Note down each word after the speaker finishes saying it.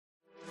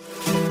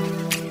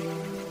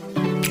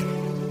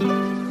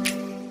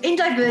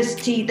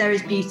diversity, there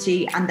is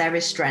beauty and there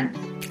is strength.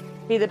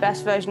 Be the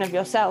best version of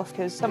yourself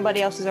because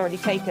somebody else has already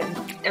taken.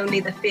 Only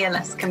the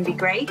fearless can be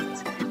great.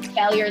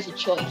 Failure is a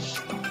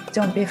choice.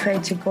 Don't be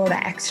afraid to go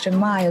that extra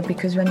mile,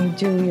 because when you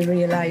do, you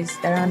realise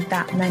there aren't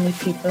that many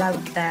people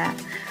out there.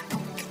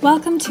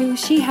 Welcome to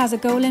She Has a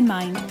Goal in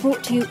Mind,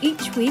 brought to you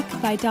each week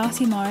by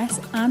Darcy Morris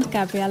and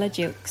Gabriella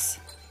Dukes.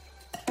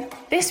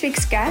 This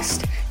week's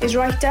guest is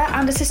writer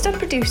and assistant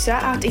producer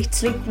at Eat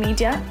Sleep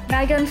Media,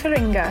 Megan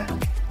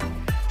Faringa.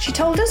 She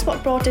told us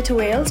what brought her to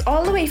Wales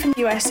all the way from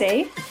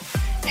USA,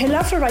 her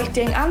love for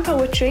writing and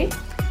poetry,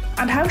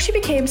 and how she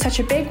became such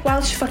a big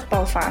Welsh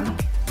football fan.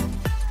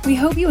 We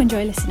hope you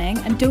enjoy listening,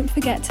 and don't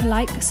forget to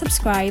like,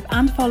 subscribe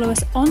and follow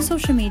us on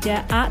social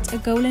media at A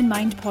Goal in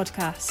Mind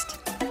Podcast.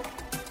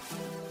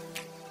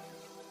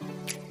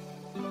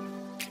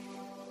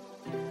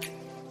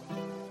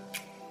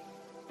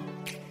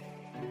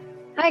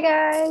 Hi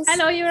guys.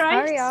 Hello, you alright? How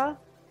are y'all?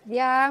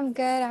 Yeah, I'm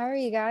good. How are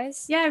you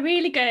guys? Yeah,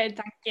 really good,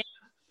 thank you.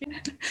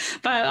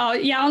 But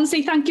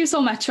honestly, thank you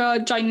so much for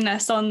joining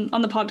us on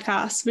the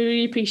podcast. We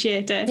really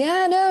appreciate it.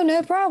 Yeah,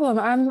 no problem.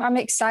 I'm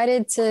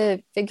excited to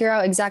figure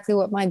out exactly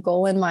what my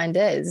goal in mind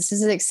is. This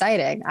is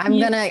exciting. I'm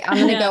gonna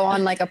go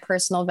on like a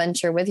personal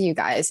venture with you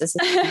guys. This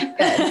is good.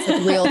 It's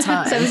like real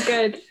time. Sounds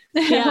good.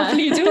 Yeah,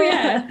 hopefully you do.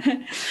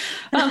 Yeah.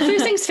 Well,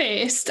 first things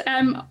first.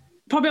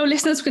 Probably our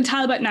listeners can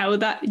tell about now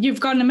that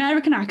you've got an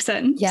American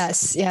accent.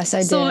 Yes,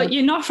 I do. So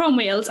you're not from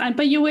Wales,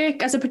 but you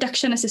work as a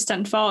production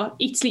assistant for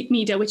Eat Sleep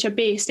Media, which are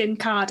based in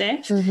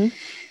Cardiff. Mm-hmm.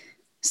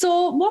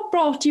 So what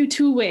brought you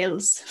to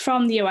Wales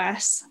from the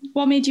US?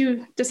 What made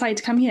you decide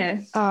to come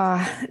here?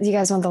 Do you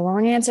guys want the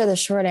long answer or the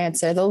short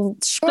answer? The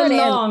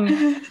long.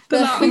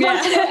 We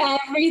want to know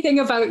everything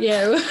about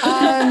you.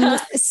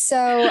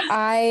 So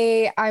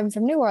I'm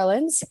from New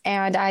Orleans,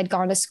 and I'd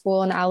gone to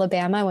school in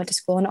Alabama. I went to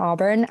school in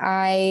Auburn.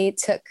 I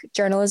took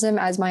journalism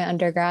as my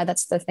undergrad.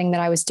 That's the thing that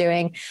I was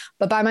doing.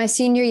 But by my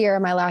senior year,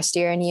 my last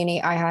year in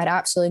uni, I had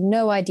absolutely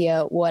no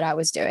idea what I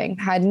was doing.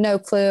 I had no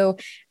clue.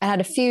 I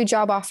had a few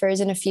job offers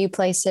in a few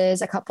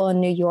places, a couple in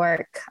New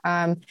York. But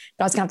I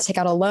was going to have to take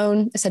out a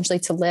loan essentially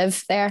to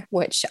live there,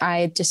 which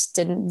I just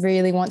didn't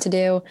really want to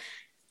do.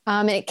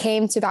 It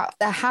came to about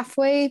the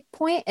halfway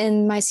point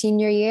in my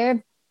senior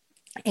year,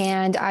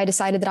 and I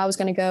decided that I was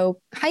going to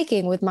go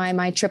hiking with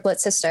my triplet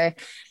sister,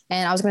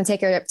 and I was going to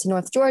take her up to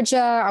North Georgia.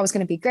 I was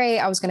going to be great.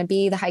 I was going to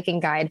be the hiking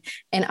guide.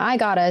 And I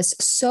got us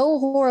so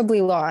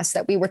horribly lost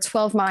that we were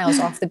 12 miles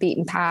off the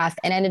beaten path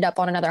and ended up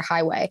on another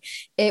highway.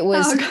 It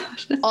was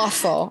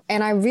awful.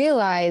 And I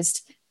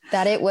realized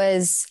that it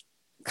was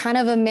kind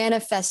of a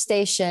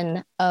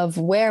manifestation of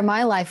where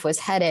my life was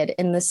headed,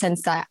 in the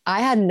sense that I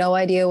had no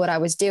idea what I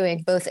was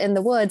doing, both in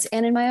the woods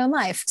and in my own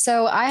life.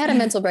 So I had a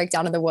mental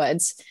breakdown in the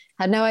woods,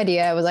 had no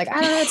idea. I was like, I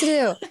don't know what to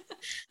do.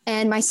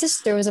 And my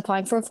sister was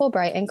applying for a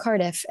Fulbright in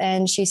Cardiff,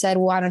 and she said,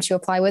 why don't you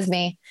apply with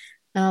me?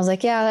 And I was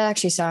like, yeah, that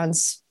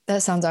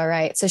sounds all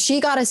right. So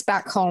she got us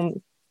back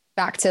home,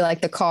 back to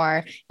like the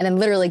car, and then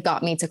literally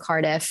got me to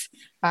Cardiff.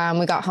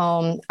 We got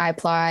home, I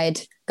applied,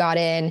 got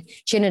in.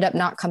 She ended up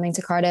not coming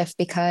to Cardiff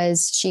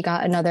because she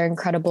got another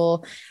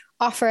incredible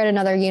offer at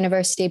another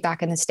university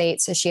back in the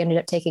States. So she ended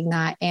up taking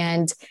that.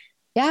 And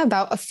yeah,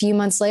 about a few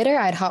months later,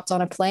 I'd hopped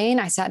on a plane.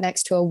 I sat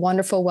next to a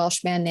wonderful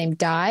Welsh man named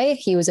Di.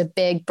 He was a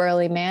big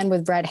burly man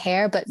with red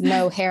hair, but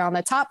no hair on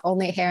the top,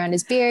 only hair on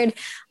his beard,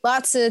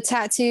 lots of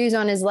tattoos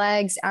on his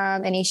legs.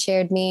 And he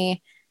shared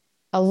me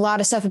a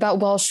lot of stuff about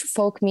Welsh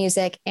folk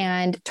music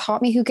and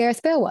taught me who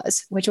Gareth Bale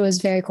was, which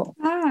was very cool.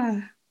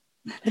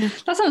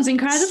 That sounds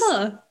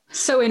incredible.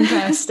 So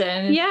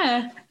interesting.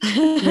 Yeah.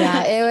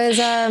 Yeah, it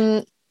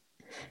was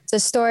it's a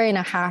story and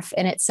a half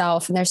in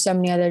itself, and there's so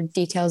many other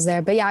details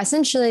there. But yeah,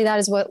 essentially that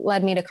is what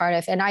led me to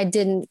Cardiff. And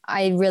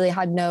I really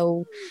had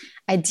no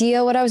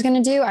idea what I was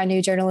going to do. I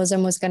knew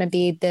journalism was going to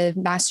be the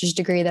master's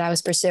degree that I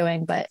was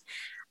pursuing, but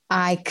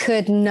I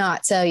could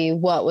not tell you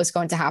what was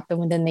going to happen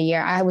within the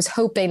year. I was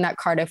hoping that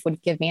Cardiff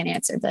would give me an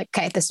answer, like,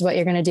 okay, this is what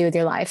you're going to do with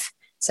your life.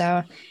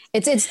 So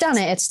it's done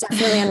it. It's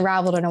definitely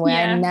unraveled in a way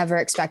I never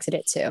expected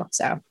it to.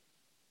 So.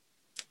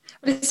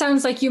 But it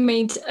sounds like you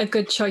made a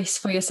good choice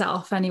for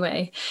yourself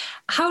anyway.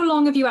 How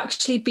long have you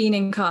actually been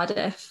in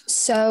Cardiff?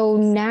 So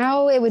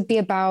now it would be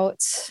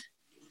about,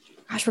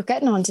 we're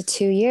getting on to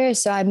 2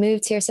 years. So I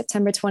moved here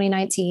September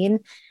 2019,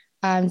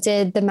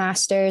 did the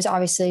master's,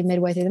 obviously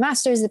midway through the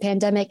master's, the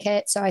pandemic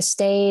hit. So I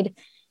stayed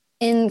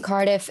in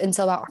Cardiff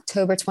until about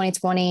October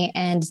 2020.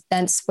 And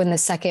that's when the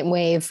second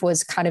wave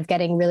was kind of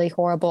getting really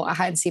horrible. I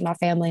hadn't seen my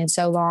family in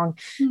so long.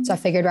 Mm-hmm. So I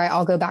figured, right,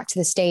 I'll go back to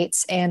the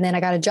States. And then I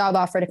got a job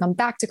offer to come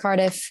back to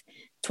Cardiff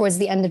towards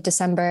the end of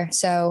December.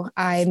 So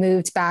I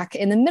moved back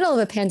in the middle of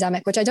a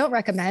pandemic, which I don't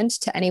recommend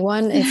to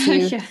anyone.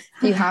 If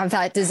you have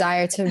that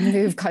desire to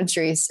move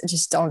countries,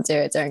 just don't do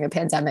it during a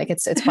pandemic.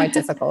 It's quite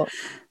difficult.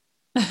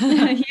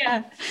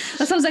 Yeah,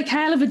 that sounds like a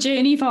hell of a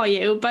journey for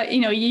you, but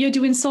you're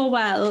doing so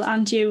well,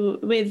 and you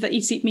with the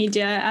Eat Sleep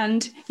Media,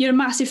 and you're a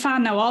massive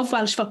fan now of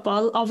Welsh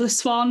football, of the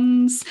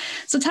Swans.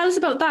 So tell us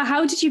about that.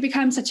 How did you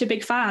become such a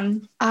big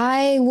fan?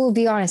 I will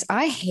be honest,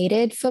 I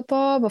hated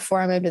football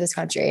before I moved to this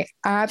country.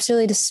 I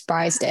absolutely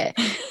despised it.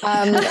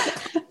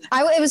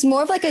 It was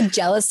more of like a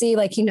jealousy,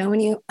 like,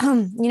 when you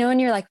when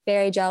you're like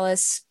very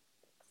jealous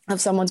of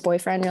someone's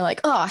boyfriend, you're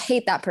like, oh, I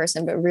hate that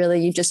person, but really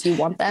you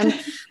want them.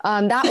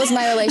 That was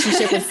my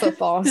relationship with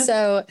football.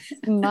 So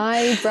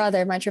my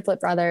triplet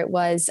brother,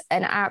 was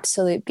an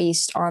absolute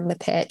beast on the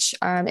pitch.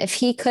 If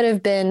he could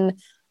have been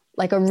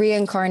like a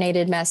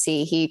reincarnated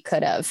Messi, he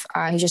could have.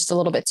 He's just a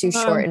little bit too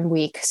short and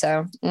weak.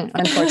 So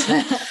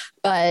unfortunate.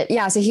 But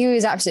yeah, so he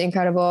was absolutely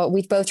incredible.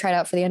 We both tried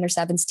out for the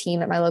under-7s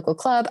team at my local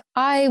club.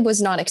 I was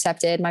not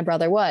accepted. My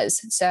brother was.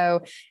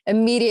 So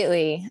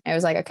immediately I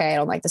was like, okay, I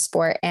don't like the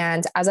sport.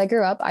 And as I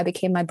grew up, I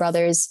became my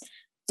brother's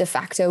de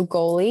facto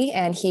goalie,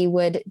 and he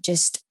would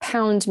just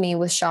pound me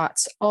with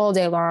shots all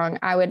day long.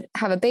 I would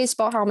have a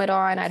baseball helmet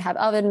on. I'd have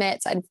oven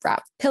mitts. I'd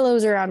wrap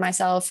pillows around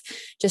myself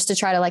just to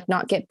try to like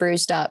not get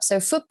bruised up.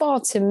 So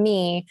football to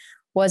me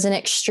was an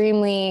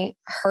extremely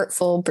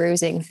hurtful,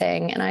 bruising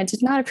thing, and I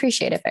did not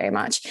appreciate it very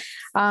much.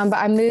 But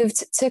I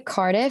moved to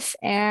Cardiff,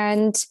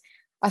 and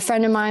a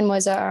friend of mine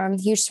was a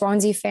huge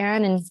Swansea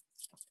fan, and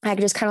I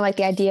just kind of like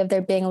the idea of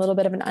there being a little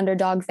bit of an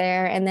underdog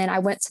there. And then I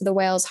went to the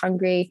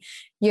Wales-Hungary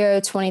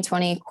Euro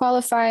 2020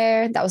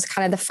 qualifier. That was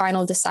kind of the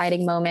final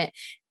deciding moment.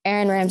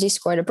 Aaron Ramsey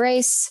scored a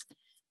brace,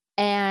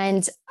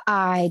 and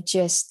I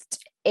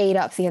just ate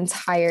up the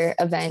entire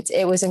event.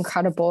 It was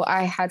incredible.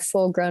 I had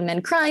full grown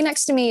men crying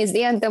next to me as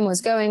the anthem was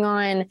going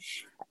on.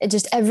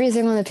 Just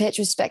everything on the pitch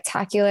was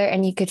spectacular,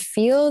 and you could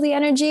feel the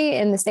energy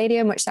in the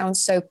stadium, which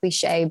sounds so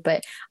cliche,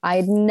 but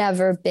I'd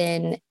never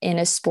been in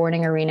a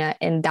sporting arena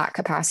in that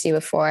capacity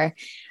before.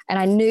 And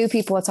I knew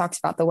people had talked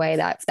about the way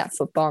that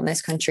football in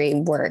this country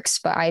works,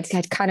 but I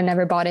had kind of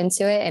never bought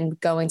into it. And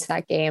going to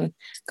that game,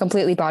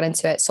 completely bought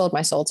into it, sold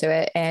my soul to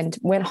it, and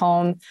went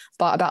home,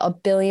 bought about 1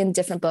 billion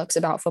different books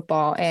about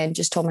football, and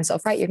just told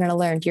myself, right, you're going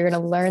to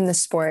learn the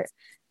sport.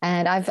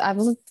 And I've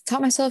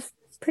taught myself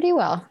pretty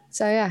well.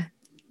 So yeah.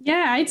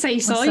 Yeah, I'd say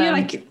so. Awesome. You're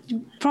like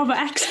proper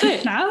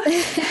expert now.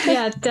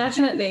 Yeah,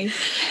 definitely.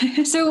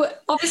 So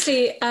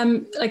obviously,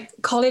 like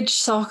college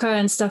soccer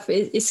and stuff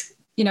is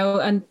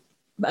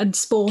and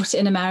sport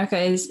in America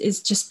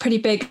is just pretty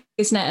big,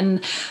 isn't it?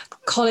 And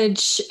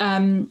college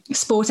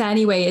sport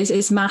anyway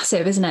is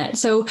massive, isn't it?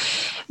 So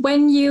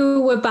when you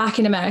were back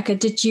in America,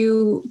 did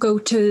you go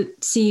to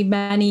see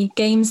many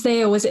games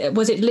there, or was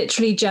it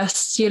literally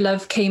just your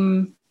love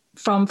came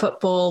from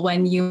football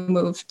when you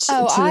moved?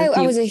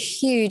 I was a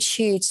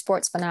huge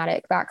sports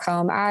fanatic back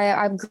home.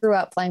 I grew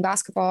up playing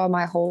basketball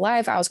my whole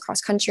life. I was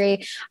cross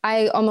country.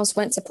 I almost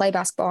went to play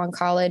basketball in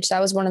college.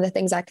 That was one of the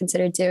things I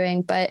considered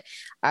doing. But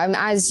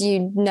as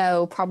you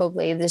know,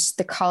 probably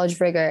the college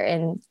rigor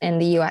in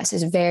the US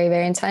is very,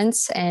 very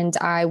intense. And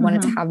I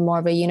wanted to have more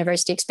of a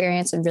university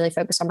experience and really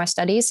focus on my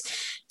studies.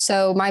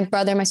 So my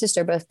brother and my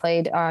sister both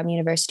played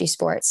university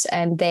sports,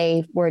 and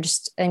they were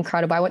just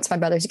incredible. I went to my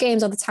brother's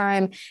games all the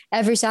time.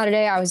 Every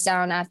Saturday I was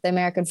down at the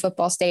American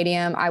Football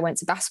Stadium. I went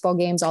to basketball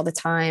games all the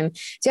time.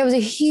 So I was a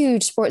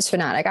huge sports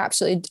fanatic. I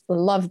absolutely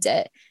loved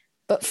it.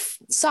 But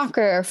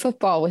soccer or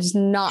football was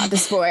not the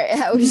sport.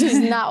 It was just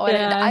not what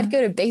I'd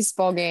go to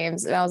baseball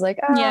games, and I was like,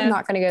 I'm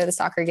not going to go to the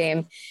soccer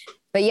game.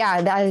 But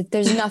yeah,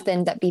 there's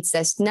nothing that beats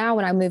this. Now,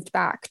 when I moved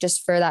back,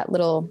 just for that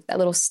little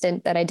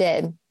stint that I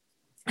did,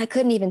 I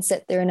couldn't even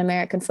sit through an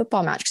American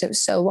football match because it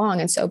was so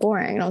long and so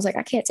boring. And I was like,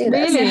 I can't do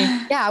this. Really?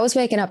 Yeah, I was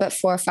waking up at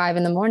 4 or 5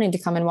 in the morning to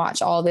come and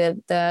watch all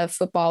the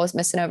football I was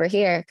missing over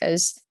here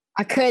because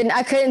I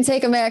couldn't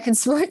take American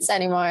sports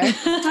anymore.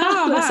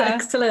 Oh, that's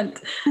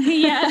excellent.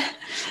 Yeah.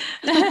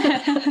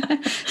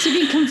 So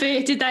you've been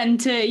converted then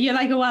you're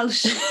like a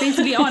Welsh,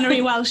 basically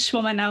honorary Welsh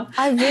woman now.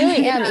 I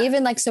really am.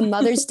 Even like some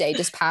Mother's Day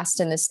just passed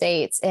in the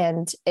States,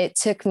 and it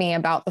took me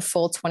about the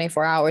full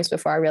 24 hours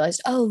before I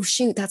realized, oh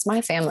shoot, that's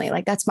my family.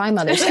 Like that's my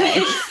Mother's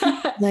Day.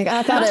 Like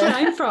I thought that's where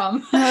I'm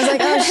from. I was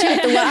like, oh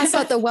shoot, I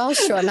thought the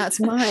Welsh one, that's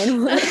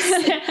mine.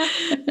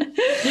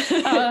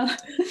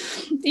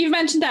 You've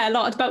mentioned there a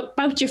lot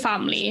about your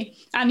family,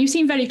 and you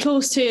seem very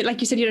close to, like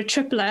you said, you're a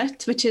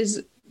triplet, which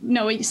is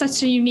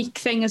such a unique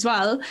thing as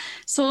well.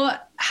 So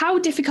how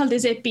difficult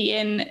is it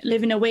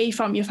living away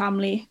from your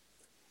family?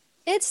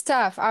 It's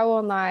tough, I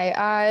won't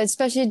lie,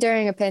 especially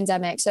during a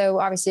pandemic. So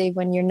obviously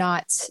when you're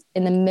not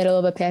in the middle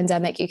of a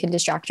pandemic, you can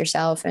distract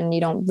yourself and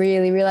you don't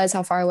really realize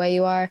how far away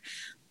you are.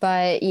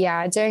 But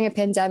yeah, during a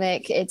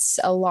pandemic, it's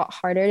a lot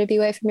harder to be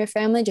away from your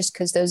family just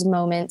because those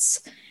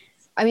moments,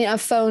 I mean, a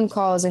phone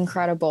call is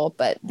incredible,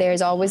 but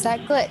there's always that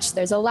glitch.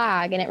 There's a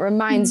lag, and it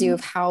reminds you of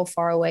how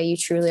far away you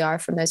truly are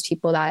from those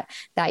people that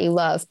you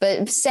love.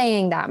 But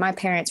saying that, my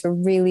parents were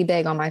really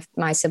big on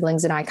my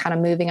siblings and I kind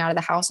of moving out of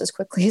the house as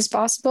quickly as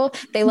possible.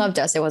 They loved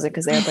us. It wasn't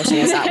because they were pushing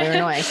us out. We were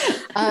annoying.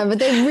 But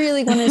they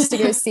really wanted us to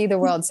go see the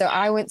world. So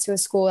I went to a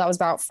school that was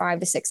about 5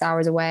 to 6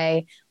 hours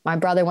away My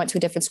brother went to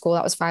a different school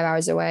that was 5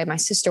 hours away. My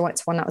sister went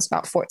to one that was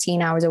about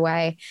 14 hours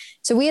away.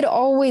 So we had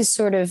always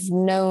sort of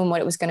known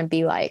what it was going to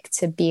be like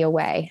to be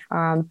away.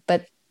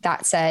 But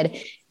that said,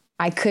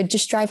 I could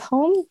just drive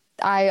home.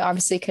 I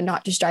obviously could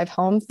not just drive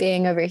home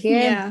being over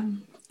here. Yeah.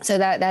 So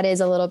that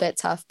is a little bit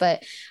tough.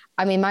 But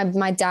I mean,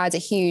 my dad's a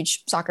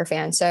huge soccer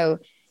fan. So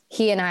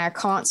he and I are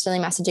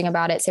constantly messaging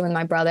about it. Same with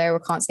my brother. We're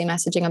constantly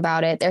messaging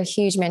about it. They're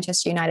huge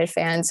Manchester United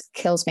fans.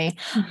 Kills me.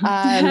 So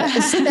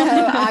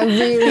I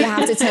really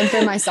have to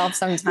temper myself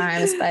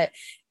sometimes, but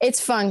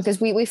it's fun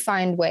because we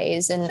find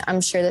ways. And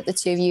I'm sure that the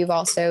two of you have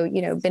also,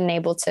 been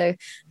able to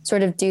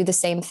sort of do the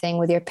same thing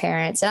with your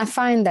parents. And I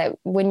find that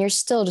when you're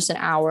still just an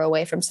hour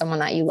away from someone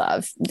that you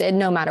love,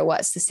 no matter what,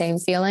 it's the same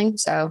feeling.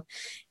 So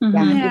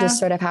you just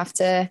sort of have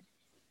to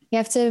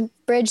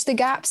bridge the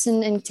gaps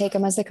and take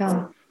them as they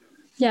come.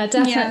 Yeah,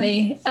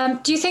 definitely. Yeah.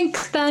 Do you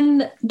think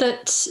then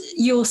that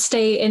you'll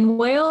stay in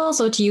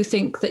Wales, or do you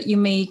think that you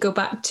may go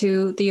back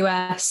to the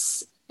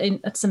US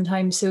at some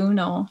time soon?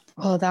 Or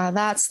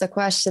that's the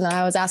question that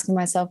I was asking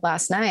myself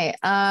last night.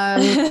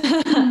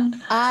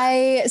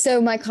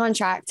 So my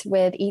contract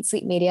with Eat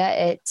Sleep Media,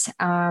 it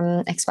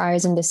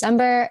expires in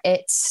December.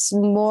 It's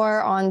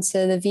more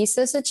onto the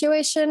visa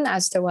situation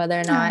as to whether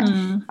or not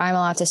I'm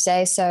allowed to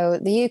stay. So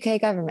the UK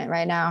government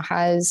right now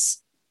has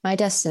my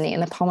destiny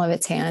in the palm of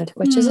its hand,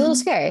 which is a little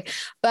scary,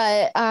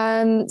 but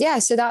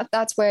so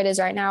that's where it is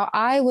right now.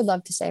 I would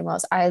love to stay in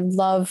Wales. I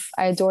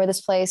adore this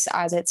place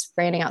as it's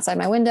raining outside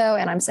my window,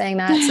 and I'm saying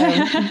that,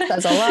 so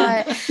that's a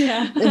lot.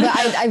 Yeah. But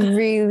I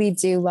really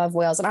do love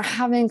Wales, and I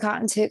haven't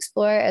gotten to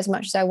explore it as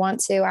much as I want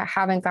to. I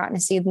haven't gotten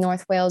to see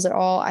North Wales at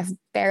all. I've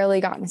barely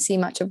gotten to see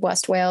much of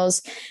West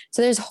Wales.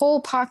 So there's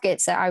whole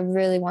pockets that I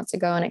really want to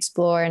go and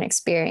explore and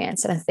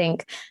experience. And I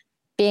think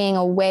being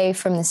away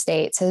from the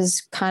States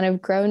has kind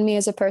of grown me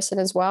as a person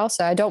as well.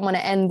 So I don't want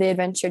to end the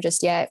adventure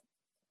just yet.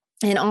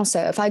 And also,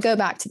 if I go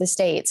back to the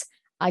States,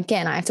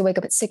 again, I have to wake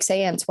up at 6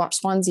 a.m. to watch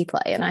Swansea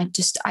play. And I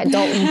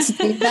don't want to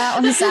do that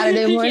on a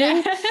Saturday morning.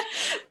 Yeah.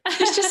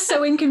 It's just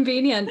so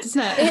inconvenient,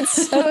 isn't it?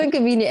 It's so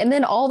inconvenient. And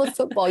then all the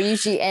football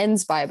usually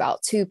ends by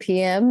about 2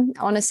 p.m.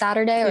 on a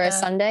Saturday or a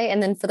Sunday.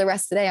 And then for the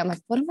rest of the day, I'm like,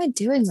 what am I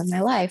doing with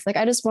my life? Like,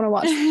 I just want to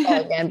watch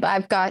football again. But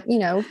I've got,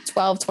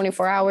 12,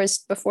 24 hours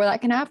before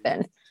that can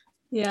happen.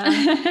 Yeah.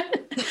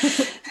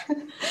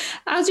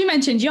 As you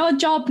mentioned, your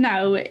job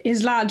now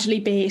is largely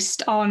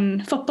based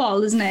on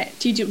football, isn't it?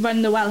 Do you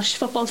run the Welsh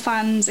football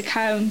fans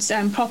accounts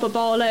and proper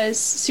ballers?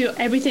 So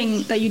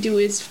everything that you do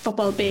is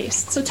football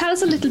based. So tell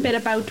us a little bit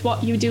about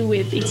what you do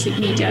with Eat Sleep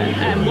Media.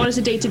 What is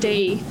a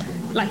day-to-day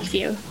like for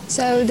you?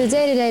 So the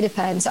day-to-day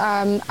depends.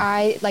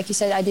 Like you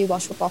said, I do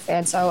Welsh football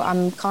fans. So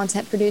I'm a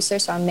content producer.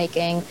 So I'm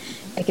making,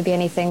 it could be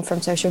anything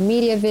from social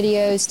media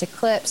videos to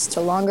clips to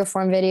longer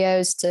form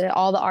videos to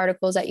all the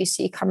articles that you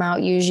see come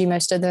out. Usually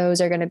most of those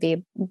are going to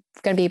be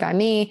by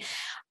me.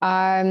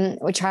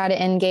 We try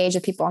to engage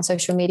with people on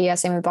social media.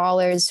 Same with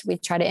Ballers. We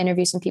try to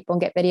interview some people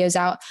and get videos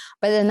out.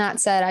 But then that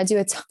said, I do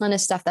a ton of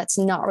stuff that's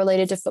not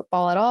related to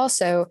football at all.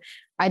 So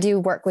I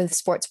do work with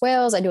Sports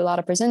Wales. I do a lot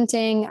of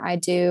presenting. I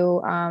do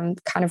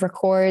kind of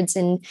records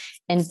and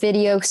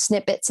video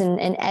snippets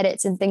and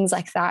edits and things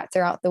like that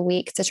throughout the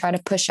week to try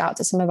to push out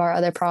to some of our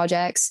other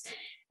projects.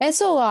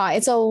 It's a lot.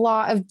 It's a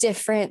lot of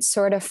different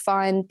sort of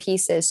fun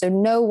pieces. So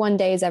no one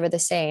day is ever the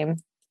same.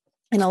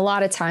 And a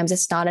lot of times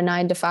it's not a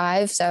 9 to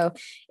 5. So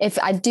if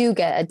I do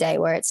get a day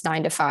where it's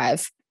 9 to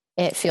 5,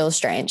 it feels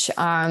strange.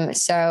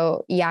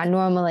 So yeah,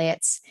 normally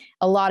it's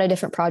a lot of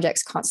different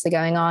projects constantly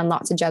going on,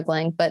 lots of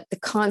juggling, but the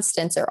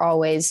constants are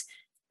always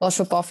Welsh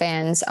football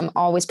fans. I'm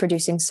always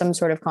producing some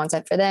sort of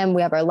content for them.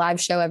 We have our live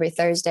show every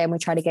Thursday and we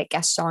try to get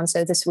guests on.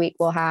 So this week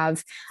we'll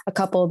have a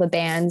couple of the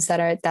bands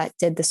that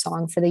did the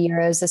song for the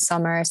Euros this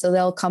summer. So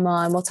they'll come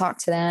on, we'll talk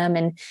to them.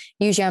 And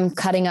usually I'm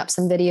cutting up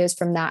some videos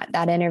from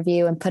that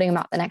interview and putting them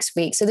out the next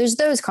week. So there's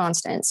those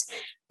constants.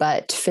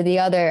 But for the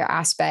other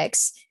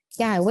aspects,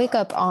 I wake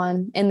up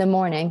in the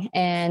morning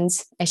and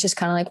it's just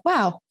kind of like,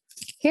 wow,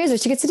 here's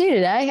what you get to do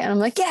today. And I'm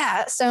like,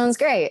 yeah, sounds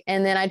great.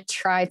 And then I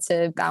try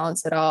to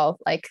balance it all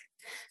like,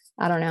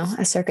 I don't know,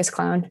 a circus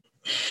clown.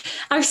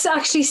 I've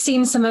actually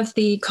seen some of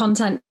the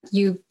content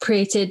you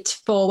created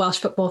for Welsh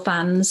football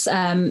fans,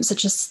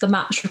 such as the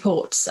match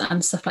reports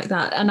and stuff like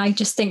that. And I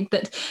just think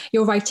that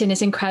your writing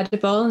is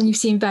incredible and you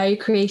seem very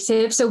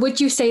creative. So would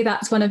you say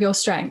that's one of your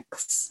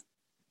strengths?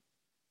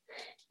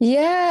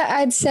 Yeah,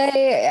 I'd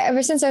say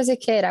ever since I was a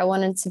kid, I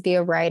wanted to be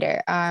a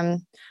writer.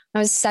 When I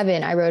was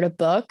 7, I wrote a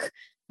book.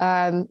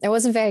 It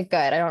wasn't very good.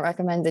 I don't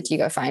recommend that you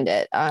go find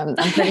it. I'm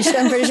pretty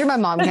sure my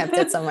mom kept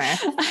it somewhere.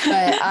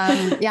 But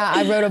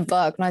I wrote a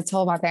book and I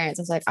told my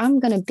parents, I was like, I'm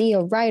going to be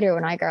a writer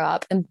when I grow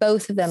up. And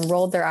both of them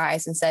rolled their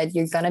eyes and said,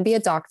 you're going to be a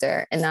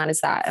doctor. And that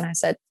is that. And I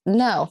said,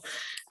 no.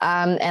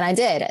 And I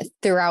did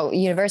throughout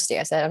university.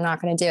 I said, I'm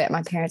not going to do it.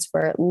 My parents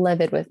were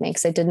livid with me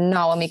because they did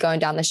not want me going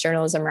down this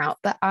journalism route.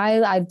 But I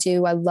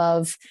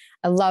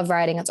love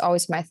writing. It's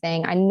always my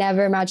thing. I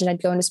never imagined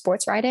I'd go into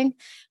sports writing,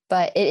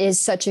 but it is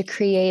such a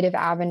creative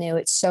avenue.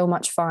 It's so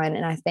much fun.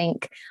 And I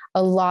think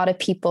a lot of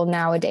people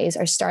nowadays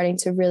are starting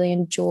to really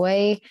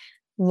enjoy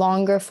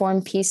longer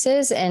form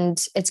pieces,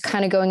 and it's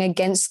kind of going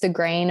against the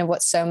grain of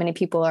what so many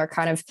people are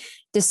kind of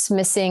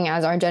dismissing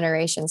as our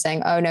generation,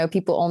 saying, oh no,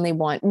 people only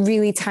want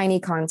really tiny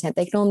content.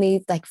 They can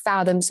only like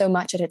fathom so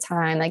much at a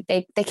time. Like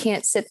they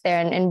can't sit there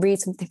and read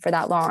something for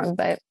that long.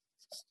 But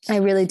I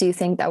really do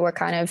think that we're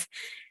kind of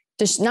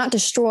just not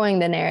destroying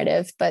the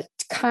narrative, but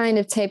kind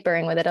of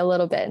tapering with it a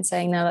little bit and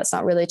saying, no, that's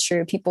not really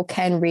true. People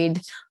can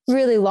read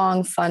really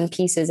long, fun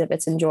pieces if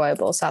it's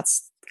enjoyable. So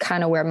that's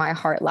kind of where my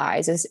heart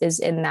lies, is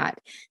in that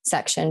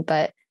section.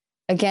 But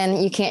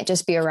again, you can't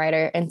just be a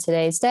writer in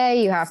today's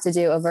day. You have to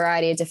do a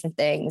variety of different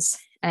things.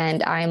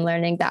 And I'm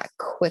learning that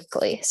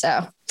quickly.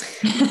 So,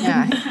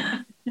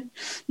 yeah.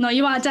 No,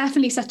 you are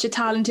definitely such a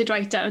talented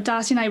writer.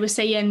 Darcy and I were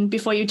saying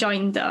before you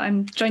joined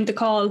the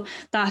call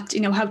that,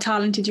 how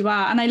talented you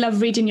are. And I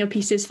love reading your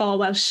pieces for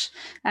Welsh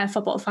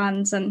football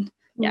fans. And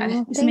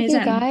yeah, it's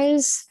amazing. Thank you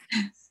guys.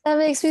 That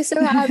makes me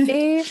so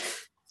happy.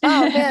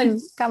 Oh man,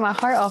 got my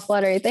heart all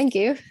fluttery. Thank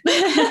you.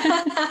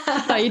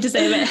 Oh, you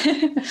deserve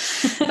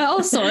it. But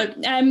also,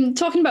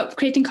 talking about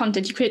creating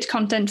content, you create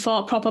content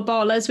for Proper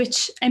Ballers,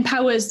 which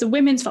empowers the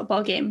women's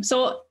football game.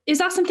 So is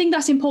that something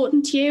that's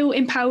important to you,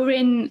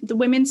 empowering the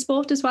women's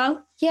sport as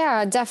well?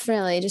 Yeah,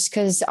 definitely. Just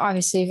because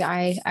obviously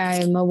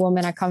I'm a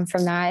woman, I come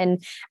from that.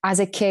 And as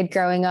a kid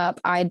growing up,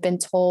 I'd been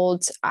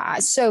told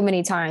so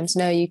many times,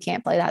 no, you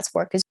can't play that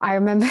sport. Because I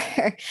remember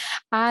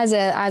as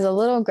a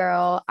little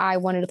girl, I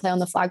wanted to play on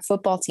the flag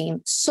football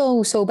team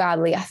so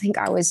badly. I think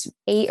I was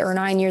 8 or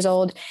 9 years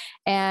old.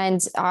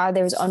 And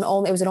it was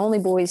an only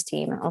boys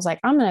team. I was like,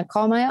 I'm going to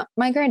call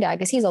my granddad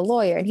because he's a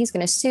lawyer and he's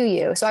going to sue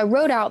you. So I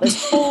wrote out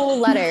this whole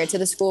letter to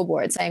the school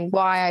board saying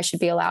why I should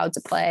be allowed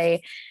to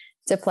play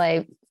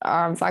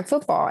flag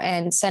football,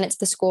 and sent it to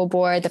the school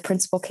board. The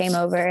principal came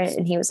over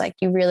and he was like,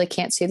 you really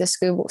can't sue the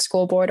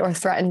school board, or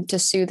threatened to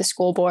sue the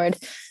school board.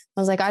 I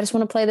was like, I just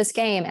want to play this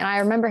game. And I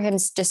remember him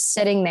just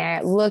sitting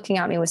there looking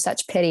at me with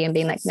such pity and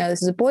being like, no,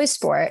 this is a boys'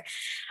 sport.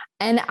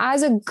 And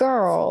as a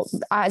girl,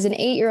 as an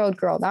 8-year-old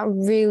girl, that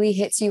really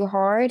hits you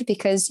hard,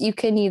 because you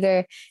can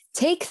either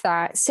take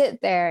that,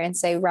 sit there and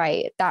say,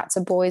 right, that's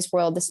a boys'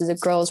 world, this is a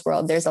girls'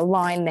 world, there's a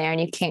line there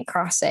and you can't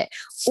cross it,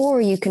 or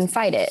you can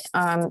fight it.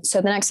 So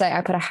the next day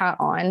I put a hat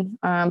on,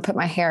 put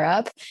my hair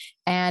up,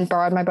 and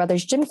borrowed my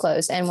brother's gym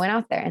clothes and went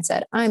out there and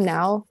said, I'm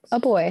now a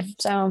boy,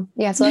 so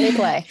you have to let me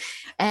play.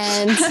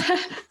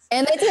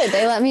 And they did.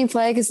 They let me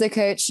play because the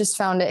coach just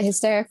found it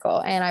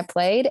hysterical. And I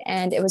played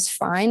and it was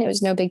fine. It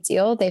was no big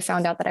deal. They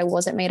found out that I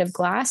wasn't made of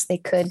glass. They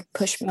could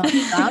push me on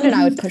the ground and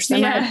I would push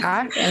them right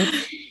back. And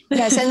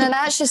yes, and then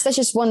that's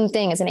just one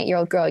thing. As an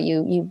 8-year-old girl,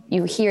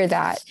 you hear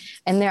that.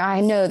 And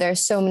I know there's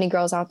so many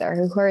girls out there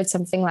who heard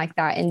something like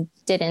that and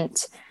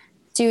didn't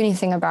do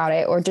anything about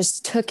it, or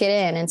just took it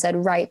in and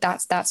said, right,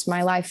 that's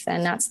my life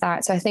then, that's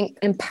that. So I think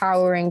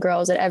empowering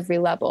girls at every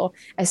level,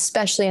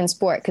 especially in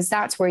sport, because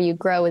that's where you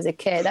grow as a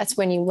kid. That's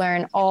when you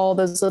learn all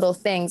those little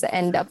things that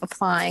end up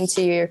applying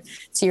to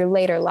your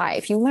later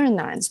life. You learn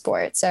that in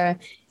sport. So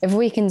if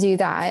we can do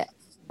that,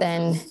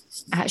 then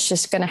that's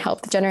just going to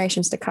help the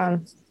generations to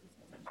come.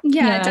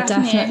 Yeah,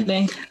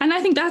 definitely. And I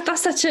think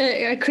that's such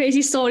a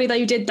crazy story that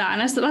you did that.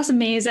 And that's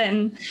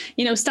amazing,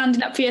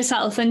 standing up for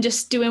yourself and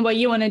just doing what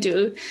you want to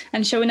do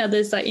and showing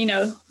others that,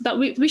 that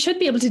we should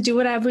be able to do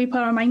whatever we put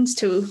our minds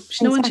to.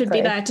 No one should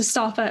be there to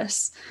stop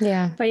us.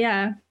 Yeah. But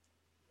yeah.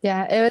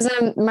 Yeah, it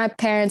was, my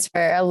parents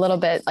were a little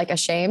bit like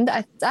ashamed.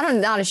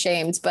 Not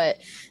ashamed,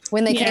 but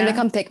when they came to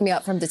come pick me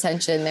up from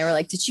detention, they were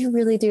like, did you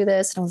really do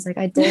this? And I was like,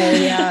 I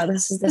did. Yeah,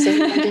 this is what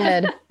I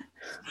did.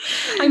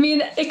 I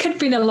mean, it could have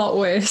been a lot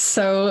worse.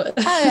 So it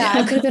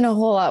could have been a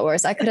whole lot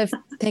worse. I could have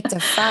picked a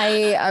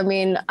fight. I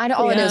mean,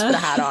 all I did was put a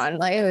hat on.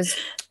 Like, it was.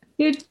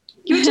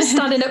 You were just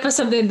standing up for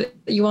something that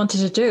you wanted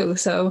to do.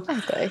 So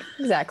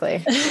exactly.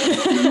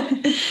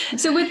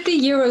 So with the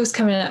Euros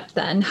coming up,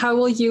 then how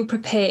will you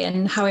prepare,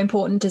 and how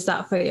important is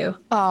that for you?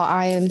 Oh,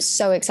 I am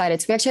so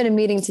excited. So we actually had a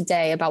meeting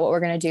today about what we're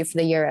going to do for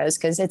the Euros,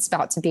 because it's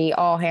about to be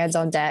all hands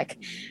on deck.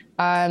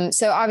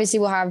 So obviously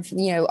we'll have,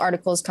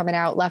 articles coming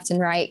out left and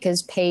right,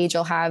 because Paige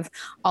will have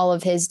all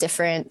of his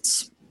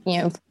different,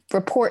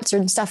 reports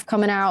and stuff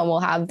coming out, and we'll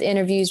have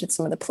interviews with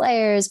some of the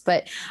players.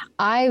 But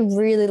I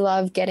really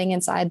love getting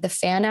inside the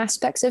fan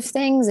aspects of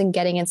things and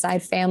getting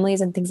inside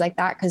families and things like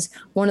that, because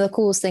one of the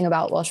coolest thing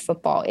about Welsh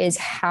football is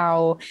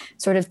how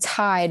sort of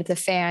tied the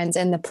fans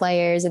and the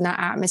players and that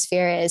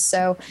atmosphere is.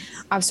 So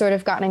I've sort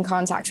of gotten in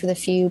contact with a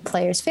few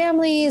players'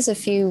 families, a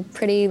few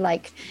pretty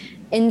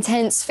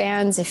intense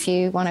fans, if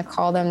you want to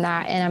call them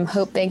that. And I'm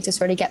hoping to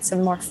sort of get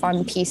some more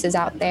fun pieces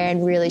out there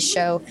and really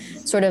show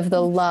sort of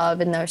the love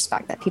and the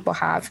respect that people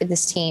have for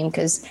this team,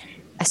 because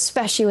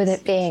especially with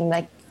it being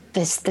like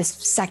this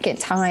second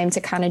time to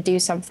kind of do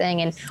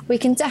something, and we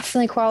can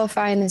definitely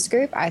qualify in this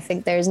group. I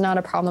think there's not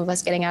a problem of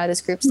us getting out of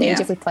this group stage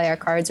if we play our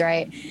cards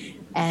right.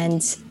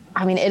 And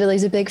I mean,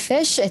 Italy's a big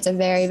fish. It's a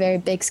very, very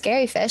big,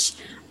 scary fish.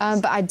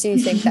 But I do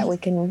think that we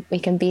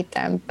can beat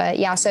them. But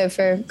yeah, so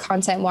for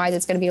content wise,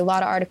 it's going to be a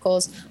lot of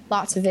articles,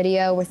 lots of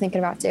video. We're thinking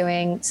about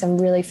doing some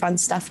really fun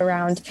stuff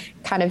around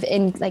kind of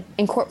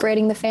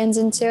incorporating the fans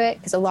into it,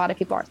 because a lot of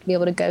people aren't going to be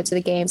able to go to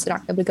the games. They're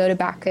not going to be able to go to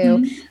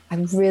Baku. I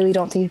really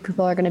don't think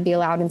people are going to be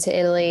allowed into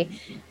Italy.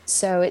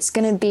 So it's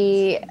going to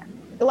be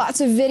lots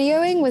of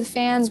videoing with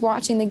fans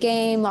watching the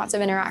game, lots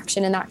of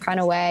interaction in that kind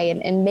of way,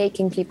 and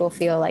making people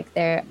feel like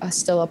they're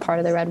still a part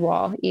of the Red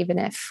Wall, even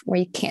if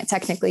we can't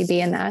technically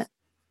be in that.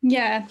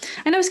 Yeah,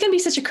 I know it's going to be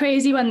such a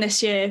crazy one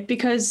this year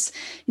because,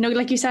 you know,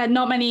 like you said,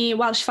 not many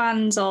Welsh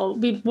fans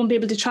we won't be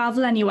able to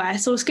travel anywhere.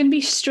 So it's going to be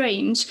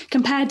strange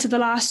compared to the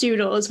last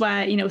Euros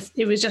where, you know,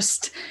 it was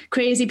just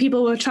crazy.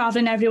 People were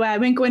traveling everywhere,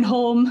 weren't going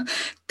home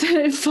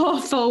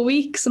for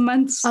weeks and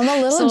months. I'm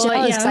a little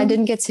jealous because I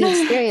didn't get to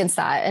experience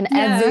that. And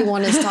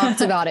everyone has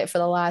talked about it for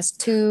the last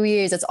 2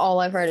 years. That's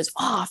all I've heard is,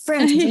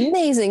 France is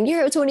amazing.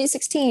 Euro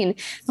 2016. I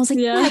was like,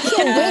 I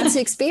can't wait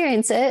to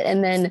experience it.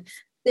 And then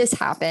this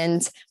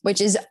happened, which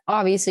is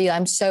obviously,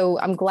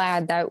 I'm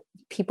glad that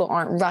people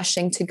aren't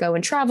rushing to go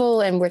and travel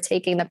and we're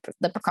taking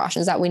the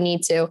precautions that we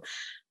need to.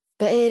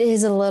 But it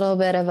is a little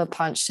bit of a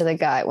punch to the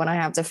gut when I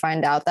have to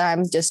find out that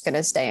I'm just going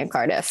to stay in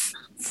Cardiff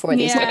for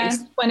these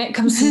days. When it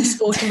comes to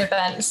sporting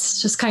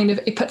events, just kind of,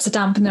 it puts a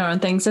dampener on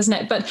things, doesn't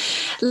it? But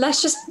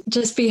let's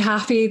just be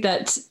happy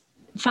that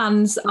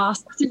fans are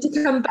starting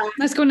to come back.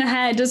 That's going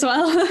ahead as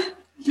well.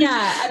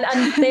 Yeah,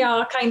 and they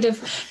are kind of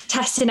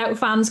testing out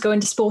fans going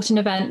to sporting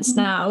events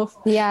now.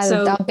 Yeah,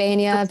 so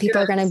Albania,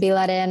 people are going to be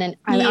let in, and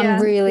I'm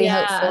really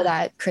hopeful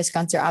that Chris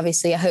Gunter,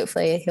 obviously,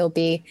 hopefully he'll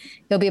be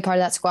a part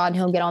of that squad and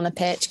he'll get on the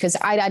pitch, because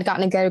I'd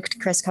gotten to go to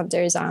Chris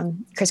Gunter's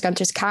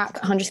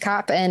cap, 100th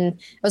cap, and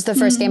it was the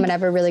first game I'd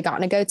ever really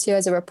gotten to go to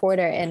as a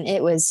reporter, and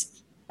it was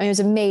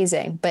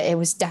amazing, but it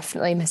was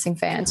definitely missing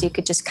fans. You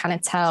could just kind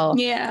of tell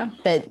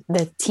that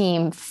the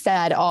team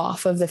fed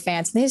off of the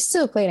fans. They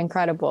still played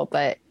incredible,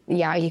 but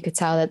yeah, you could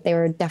tell that they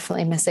were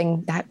definitely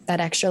missing that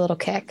extra little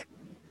kick.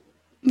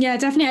 Yeah,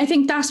 definitely. I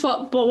think that's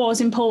what was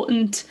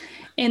important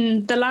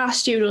in the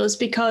last Euros,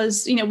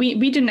 because, you know,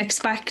 we didn't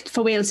expect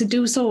for Wales to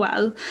do so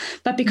well,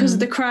 but because of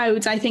the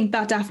crowds, I think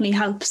that definitely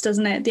helps,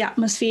 doesn't it? The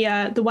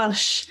atmosphere, the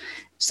Welsh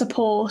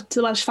support,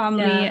 the Welsh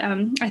family.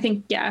 I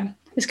think,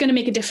 it's going to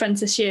make a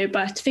difference this year,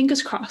 but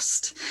fingers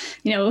crossed,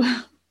 you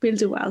know, we'll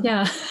do well.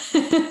 Yeah,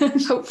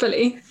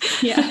 hopefully.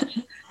 Yeah.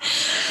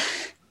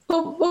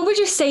 Well, what would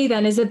you say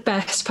then is the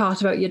best part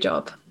about your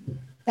job?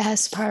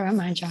 Best part of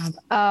my job?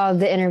 Oh,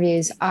 the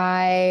interviews.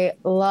 I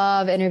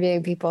love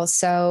interviewing people.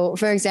 So,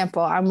 for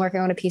example, I'm working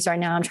on a piece right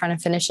now. I'm trying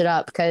to finish it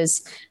up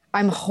because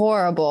I'm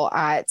horrible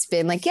at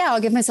being like, I'll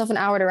give myself an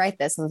hour to write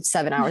this. And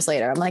 7 hours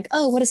later, I'm like,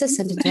 what does this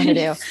sentence want to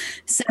do?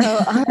 So,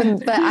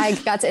 but I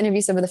got to interview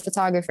some of the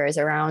photographers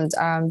around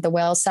the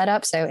Wales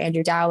setup. So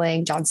Andrew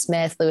Dowling, John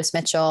Smith, Lewis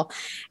Mitchell,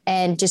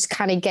 and just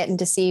kind of getting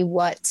to see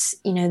what,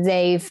 you know,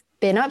 they've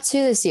been up to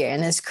this year in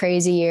this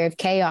crazy year of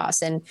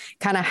chaos, and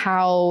kind of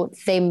how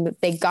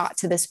they got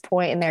to this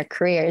point in their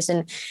careers.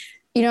 And,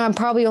 you know, I'm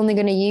probably only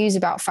going to use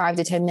about 5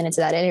 to 10 minutes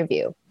of that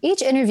interview.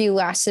 Each interview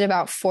lasted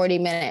about 40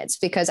 minutes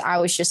because I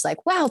was just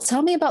like, wow,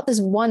 tell me about this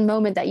one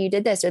moment that you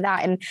did this or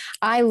that. And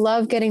I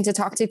love getting to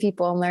talk to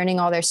people and learning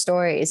all their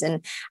stories.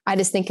 And I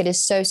just think it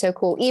is so, so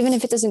cool. Even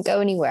if it doesn't go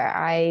anywhere,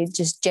 I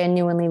just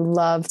genuinely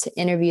love to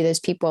interview those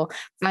people,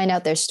 find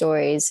out their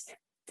stories,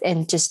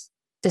 and just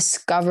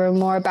discover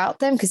more about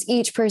them, because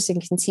each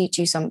person can teach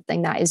you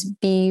something that is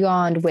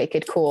beyond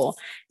wicked cool.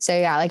 So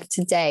yeah, like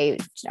today,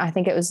 I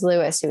think it was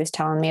Lewis who was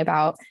telling me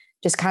about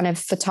just kind of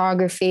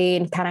photography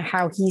and kind of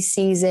how he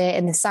sees it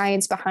and the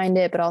science behind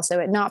it, but also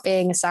it not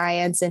being a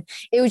science. And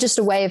it was just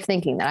a way of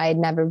thinking that I had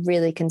never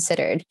really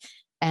considered.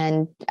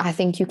 And I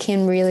think you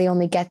can really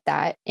only get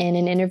that in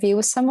an interview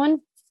with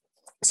someone.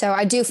 So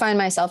I do find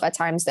myself at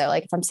times though,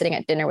 like if I'm sitting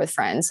at dinner with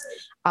friends,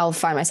 I'll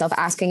find myself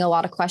asking a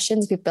lot of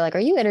questions. People are like, are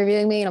you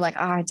interviewing me? And I'm like,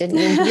 I didn't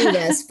even do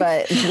this,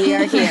 but we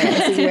are here.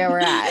 This is where we're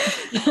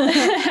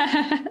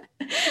at.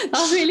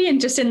 That's really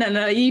interesting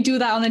that you do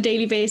that on a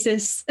daily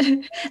basis.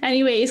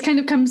 Anyway, it kind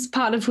of becomes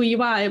part of who you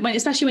are,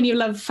 especially when you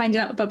love finding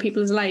out about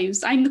people's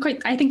lives. I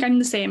think I'm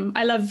the same.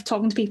 I love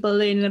talking to people,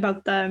 learning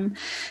about them.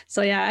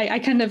 So yeah, I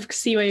kind of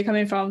see where you're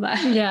coming from there.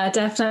 Yeah,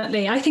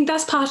 definitely. I think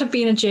that's part of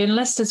being a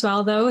journalist as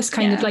well, though. It's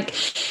kind of like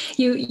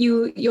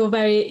you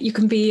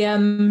can be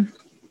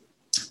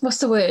what's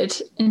the word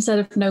instead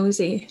of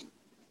nosy?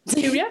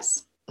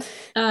 Curious?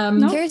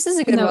 Curious is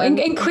a good one.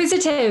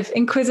 Inquisitive.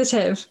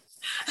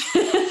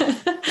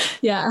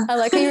 Yeah. I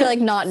like how you're like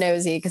not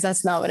nosy, because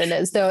that's not what it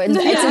is. Though it's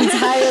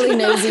entirely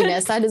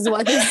nosiness. That is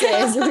what this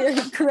is. We're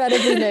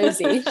incredibly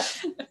nosy.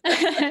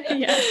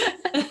 Yeah.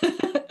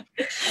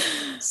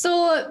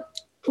 So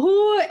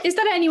is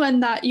there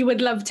anyone that you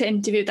would love to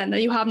interview then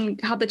that you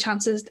haven't had the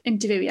chances to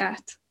interview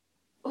yet?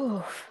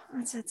 Oh,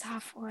 that's a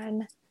tough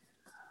one.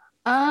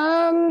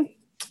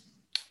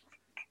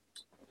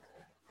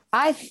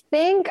 I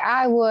think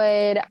I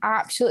would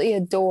absolutely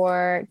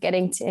adore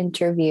getting to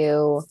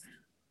interview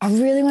I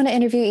really want to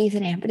interview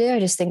Ethan Ampadu. I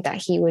just think that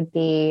he would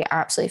be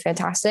absolutely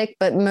fantastic,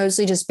 but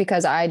mostly just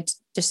because I've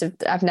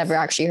never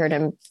actually heard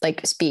him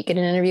like speak in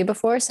an interview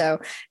before.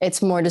 So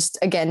it's more just,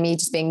 again, me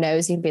just being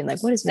nosy and being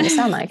like, what is it going to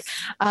sound like?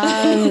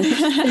 I'm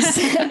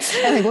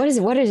like,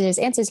 what is his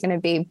answers going to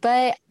be?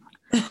 But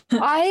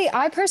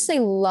I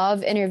personally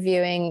love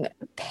interviewing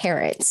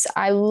parents.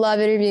 I love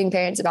interviewing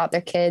parents about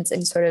their kids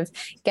and sort of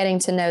getting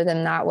to know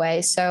them that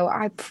way. So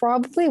I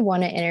probably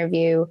want to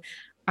interview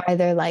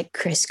either like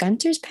Chris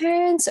Gunter's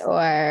parents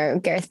or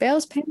Gareth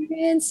Bale's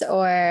parents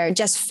or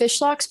Jess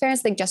Fishlock's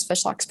parents. I think Jess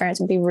Fishlock's parents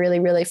would be really,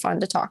 really fun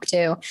to talk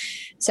to.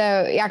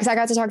 So yeah, because I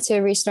got to talk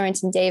to Rhys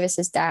Norrington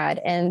Davis's dad,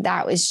 and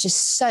that was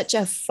just such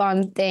a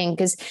fun thing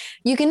because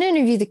you can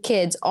interview the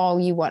kids all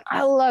you want.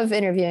 I love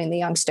interviewing the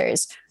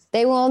youngsters.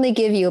 They will only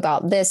give you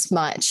about this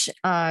much.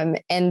 And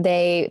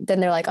then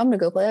they're like, I'm going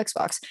to go play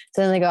Xbox.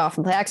 So then they go off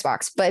and play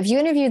Xbox. But if you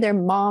interview their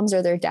moms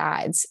or their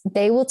dads,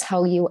 they will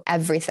tell you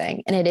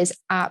everything. And it is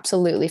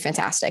absolutely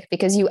fantastic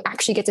because you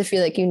actually get to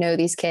feel like you know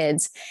these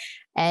kids.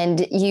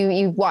 And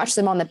you watch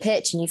them on the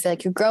pitch and you feel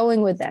like you're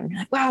growing with them.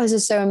 You're like, wow, this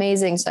is so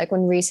amazing. So like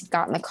when Rhys had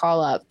gotten the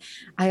call up,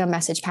 I got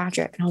messaged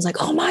Patrick and I was like,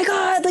 oh my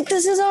God, like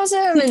this is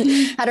awesome. And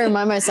I had to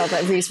remind myself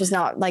that Rhys was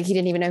not like, he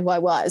didn't even know who I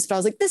was, but I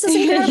was like, this is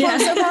incredible.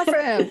 I'm so proud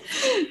for him.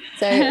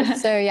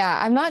 So yeah,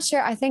 I'm not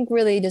sure. I think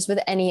really just with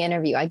any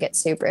interview, I get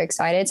super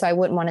excited. So I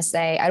wouldn't want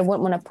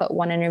to put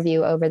one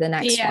interview over the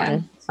next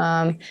one.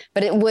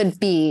 But it would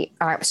be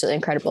absolutely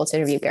incredible to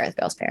interview Gareth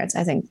Bale's parents.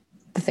 I think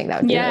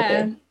that would be really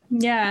good.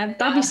 Yeah,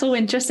 that'd be so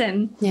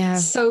interesting. Yeah.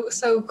 So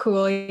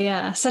cool.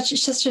 Yeah.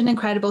 Such an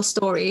incredible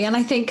story. And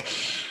I think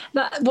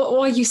that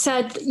what you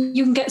said,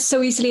 you can get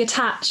so easily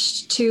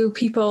attached to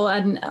people,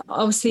 and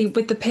obviously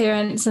with the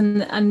parents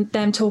and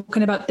them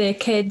talking about their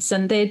kids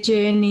and their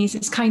journeys,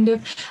 it's kind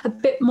of a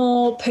bit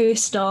more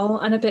personal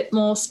and a bit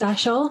more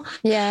special.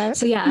 Yeah.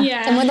 So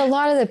yeah. And with a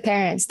lot of the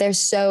parents, they're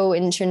so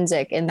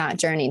intrinsic in that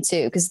journey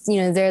too, because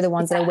they're the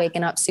ones that are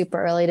waking up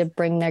super early to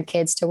bring their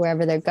kids to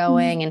wherever they're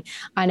going. And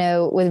I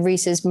know with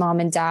Rhys's mom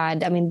and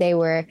dad, I mean, they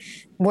were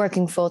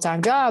working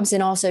full-time jobs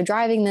and also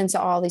driving them to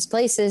all these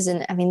places.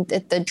 And I mean,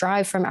 the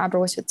drive from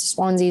Aberystwyth to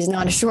Swansea is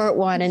not a short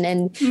one.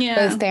 And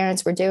both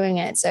parents were doing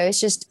it. So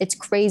it's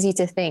crazy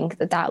to think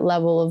that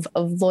level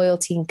of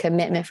loyalty and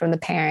commitment from the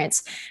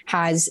parents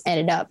has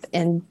ended up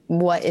in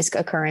what is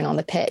occurring on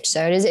the pitch.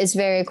 So it's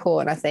very cool.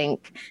 And I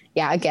think,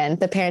 again,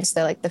 the parents,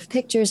 they're like the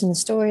pictures and the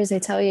stories they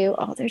tell you,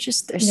 they're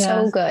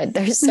so good.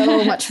 They're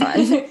so much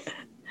fun.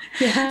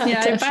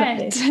 I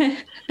bet.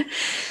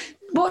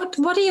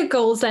 What are your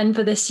goals then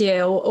for this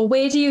year, or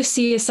where do you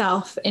see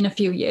yourself in a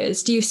few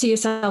years? Do you see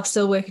yourself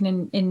still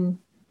working in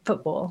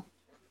football?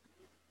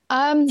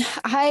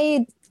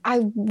 I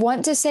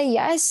want to say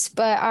yes,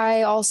 but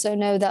I also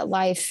know that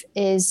life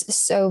is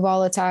so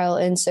volatile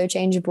and so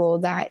changeable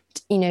that,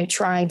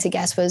 trying to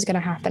guess what is going to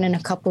happen in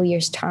a couple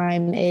years'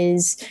 time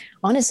is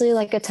honestly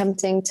like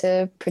attempting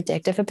to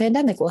predict if a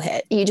pandemic will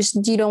hit. You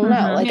don't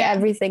know.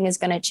 Everything is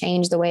going to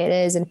change the way it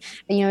is. And,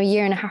 a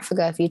year and a half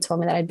ago, if you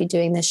told me that I'd be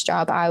doing this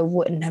job, I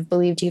wouldn't have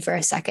believed you for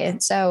a second.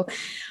 So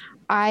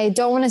I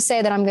don't want to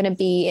say that I'm going to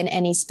be in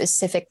any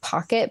specific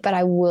pocket, but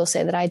I will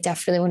say that I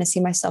definitely want to see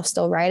myself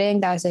still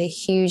writing. That is a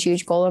huge,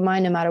 huge goal of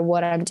mine, no matter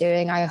what I'm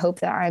doing. I hope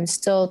that I'm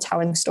still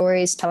telling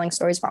stories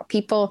about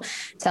people,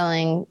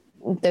 telling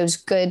those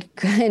good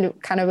kind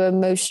of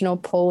emotional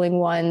pulling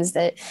ones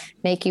that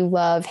make you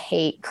love,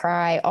 hate,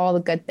 cry, all the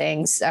good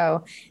things.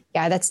 So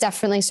yeah, that's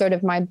definitely sort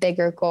of my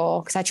bigger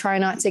goal, because I try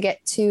not to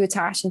get too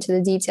attached into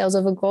the details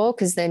of a goal,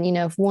 because then,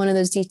 if one of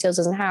those details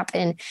doesn't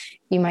happen,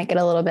 you might get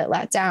a little bit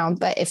let down.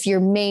 But if your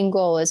main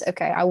goal is,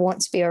 okay, I want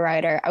to be a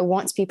writer, I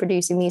want to be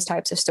producing these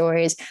types of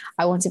stories,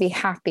 I want to be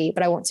happy,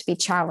 but I want to be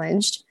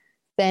challenged,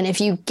 then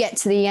if you get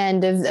to the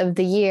end of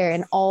the year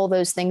and all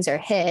those things are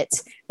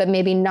hit, but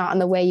maybe not in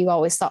the way you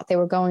always thought they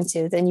were going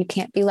to, then you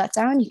can't be let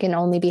down. You can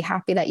only be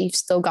happy that you've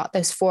still got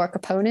those 4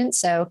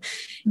 components. So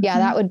yeah,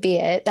 that would be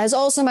it. That's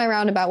also my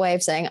roundabout way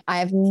of saying I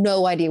have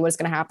no idea what's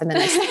going to happen the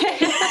next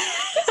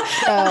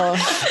So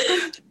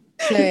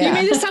yeah. You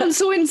made it sound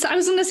so I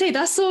was going to say,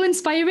 that's so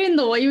inspiring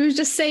though, what you were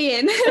just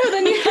saying.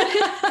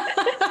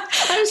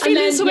 I was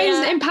feeling so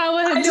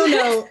empowered. I don't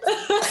know.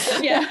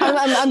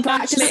 I'm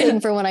practicing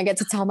for when I get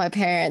to tell my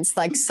parents,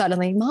 like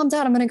suddenly, Mom,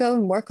 Dad, I'm going to go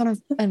and work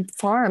on a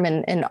farm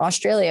in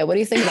Australia. What do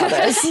you think about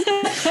this?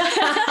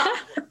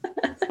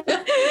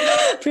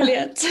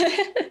 Brilliant. So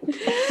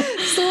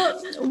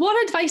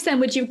what advice then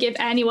would you give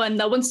anyone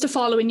that wants to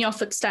follow in your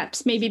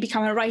footsteps, maybe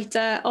become a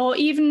writer, or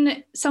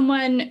even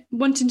someone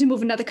wanting to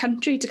move another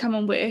country to come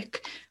and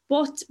work?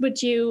 What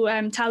would you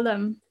tell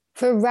them?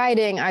 For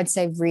writing, I'd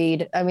say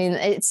read. I mean,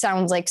 it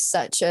sounds like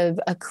such a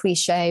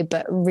cliche,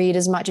 but read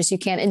as much as you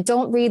can, and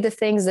don't read the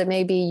things that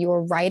maybe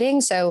you're writing.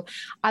 So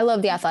I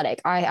love The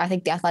Athletic. I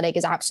think The Athletic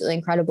is absolutely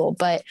incredible,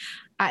 but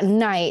at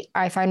night,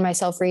 I find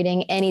myself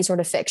reading any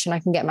sort of fiction I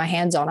can get my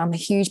hands on. I'm a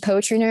huge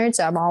poetry nerd,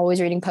 so I'm always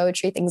reading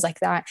poetry, things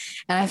like that.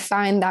 And I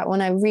find that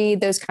when I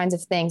read those kinds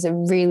of things, it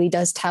really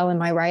does tell in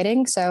my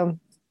writing. So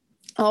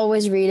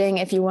Always reading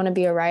if you want to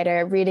be a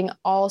writer, reading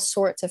all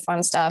sorts of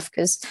fun stuff,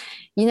 because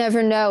you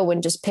never know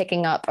when just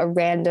picking up a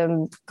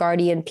random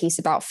Guardian piece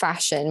about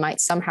fashion might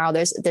somehow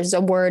there's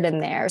a word in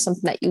there or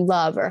something that you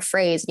love or a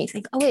phrase and you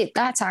think, oh wait,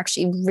 that's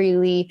actually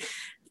really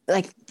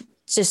like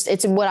just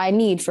it's what I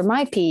need for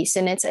my piece,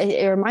 and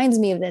it reminds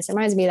me of this, it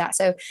reminds me of that.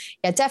 So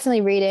yeah,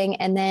 definitely reading.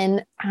 And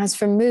then as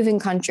for moving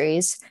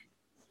countries,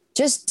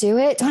 just do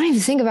it. Don't even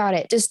think about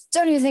it. Just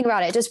don't even think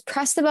about it. Just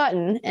press the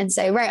button and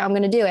say, right, I'm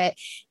going to do it.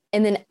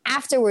 And then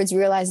afterwards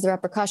realize the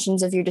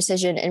repercussions of your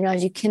decision and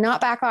realize you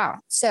cannot back out.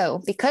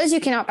 So because you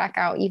cannot back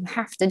out, you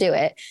have to do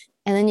it.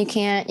 And then you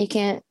can't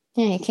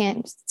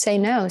say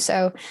no.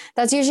 So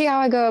that's usually how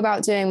I go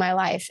about doing my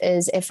life,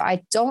 is if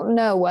I don't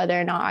know whether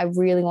or not I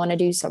really want to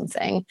do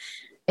something,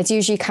 it's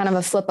usually kind of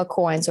a flip a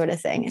coin sort of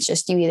thing. It's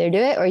just you either do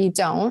it or you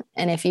don't.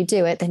 And if you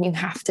do it, then you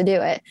have to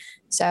do it.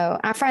 So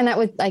I find that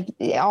with like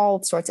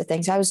all sorts of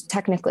things. I was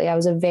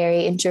a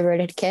very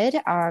introverted kid.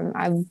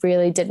 I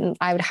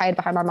would hide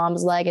behind my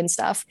mom's leg and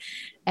stuff.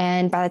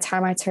 And by the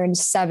time I turned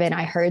 7,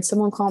 I heard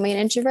someone call me an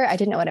introvert. I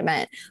didn't know what it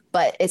meant,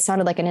 but it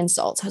sounded like an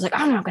insult. So I was like,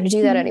 I'm not going to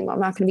do that anymore. I'm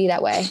not going to be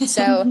that way.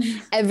 So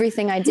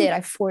everything I did,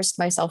 I forced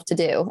myself to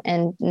do.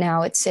 And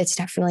now it's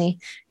definitely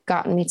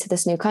gotten me to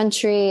this new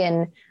country,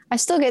 and I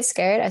still get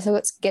scared. I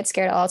still get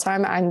scared all the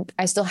time.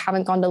 I still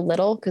haven't gone to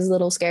Little because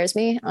Little scares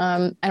me.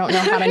 I don't know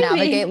how to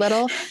navigate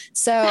Little.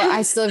 So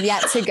I still have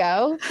yet to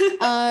go.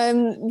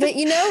 But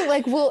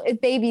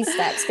baby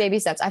steps.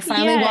 I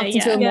finally walked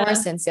into a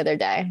Morrison's the other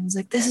day. I was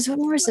like, this is what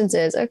Morrison's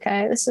is.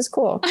 Okay, this is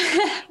cool.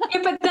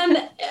 Yeah, but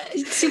then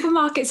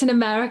supermarkets in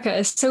America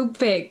is so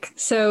big.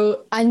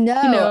 So I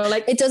know,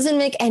 it doesn't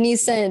make any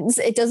sense.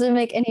 It doesn't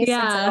make any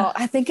sense at all.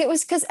 I think it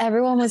was because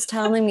everyone was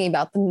telling me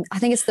about I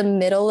think it's the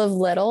middle of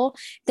Little.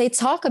 They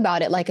talk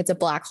about it like it's a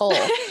black hole.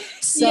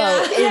 So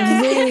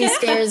it really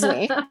scares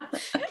me,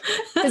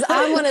 because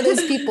I'm one of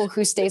those people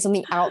who stays on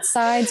the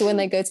outsides when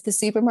they go to the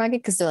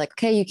supermarket, because they're like,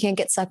 okay, you can't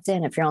get sucked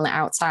in if you're on the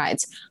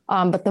outsides.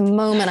 But the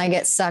moment I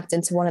get sucked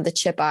into one of the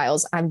chip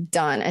aisles, I'm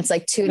done. It's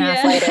like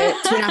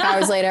 2.5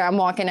 hours later, I'm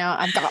walking out.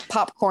 I've got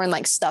popcorn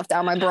like stuffed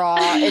down my bra.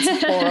 It's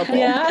horrible.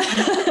 Yeah.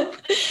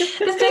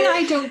 The thing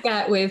I don't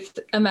get with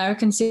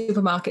American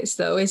supermarkets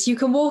though, is you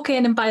can walk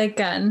in and buy a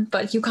gun,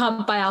 but you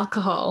can't buy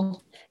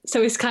alcohol. So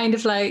it's kind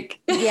of like,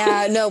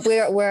 yeah, no,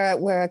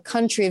 we're a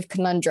country of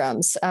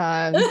conundrums,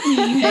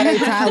 very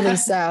proudly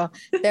so.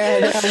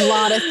 There are a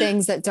lot of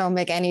things that don't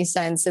make any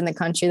sense in the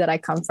country that I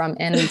come from,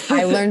 and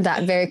I learned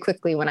that very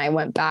quickly when I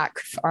went back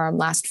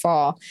last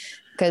fall,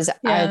 because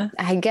I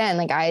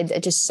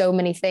just so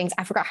many things.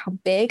 I forgot how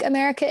big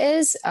America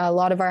is. A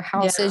lot of our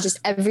houses,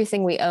 just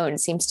everything we own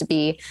seems to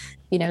be,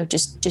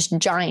 just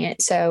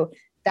giant. So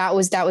that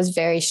was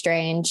very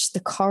strange.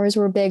 The cars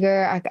were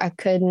bigger. I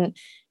couldn't.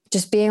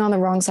 Just being on the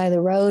wrong side of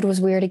the road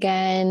was weird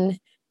again.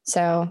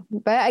 So,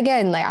 but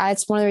again,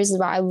 it's one of the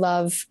reasons why I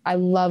love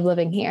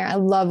living here. I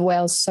love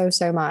Wales so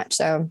much.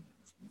 So,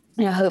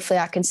 hopefully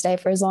I can stay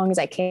for as long as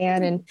I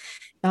can, and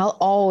I'll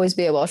always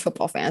be a Welsh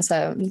football fan.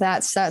 So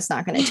that's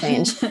not going to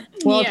change.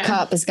 World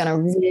Cup is going to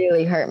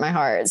really hurt my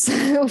heart. So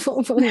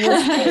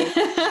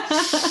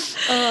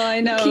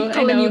I know. Keep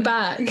pulling you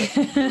back.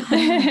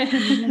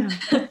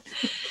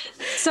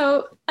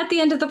 So at the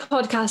end of the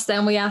podcast,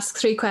 then we ask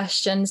 3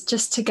 questions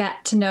just to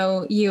get to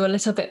know you a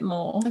little bit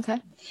more. Okay.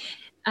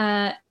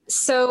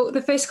 So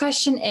the first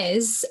question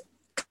is,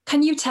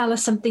 can you tell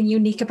us something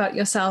unique about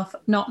yourself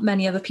not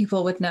many other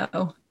people would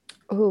know?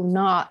 Oh,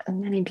 not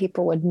many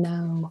people would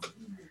know.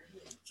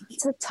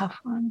 It's a tough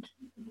one.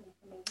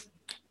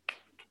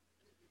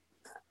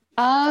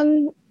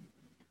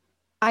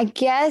 I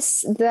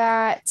guess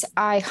that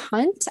I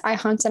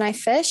hunt and I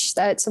fish.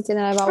 That's something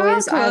that I've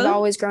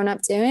always grown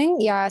up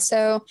doing. Yeah.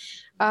 So,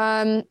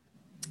 my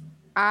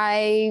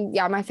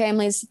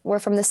we're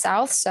from the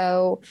South.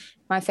 So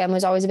my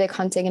family's always a big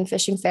hunting and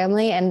fishing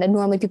family. And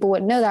normally people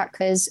wouldn't know that,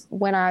 because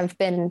when I've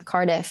been in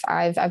Cardiff,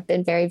 I've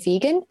been very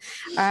vegan.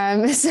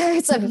 So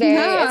it's a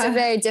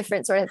very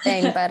different sort of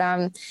thing, but,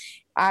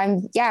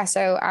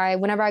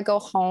 whenever I go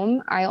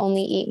home, I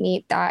only eat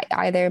meat that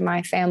either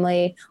my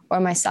family or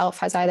myself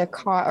has either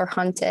caught or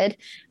hunted.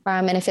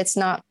 And if it's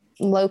not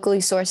locally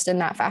sourced in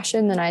that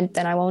fashion, then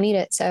I won't eat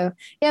it. So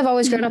yeah, I've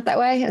always grown up that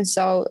way. And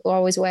so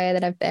always the way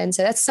that I've been.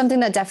 So that's something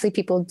that definitely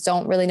people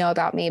don't really know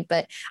about me,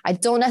 but I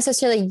don't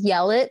necessarily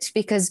yell it,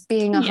 because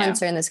being a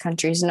hunter in this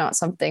country is not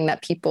something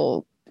that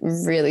people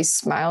really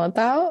smile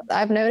about,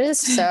 I've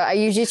noticed. So I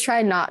usually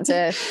try not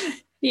to.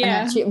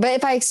 Yeah. But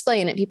if I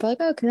explain it, people are like,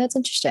 oh, okay, that's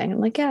interesting. I'm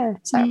like, yeah.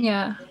 So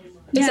yeah.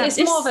 It's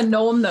more of a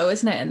norm though,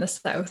 isn't it, in the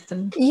South?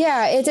 And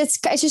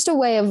it's just a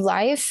way of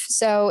life.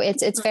 So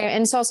it's very,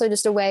 and it's also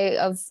just a way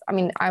of,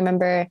 I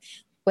remember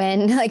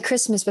when like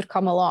Christmas would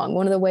come along,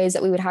 one of the ways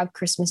that we would have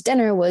Christmas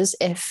dinner was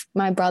if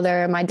my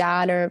brother, my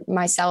dad, or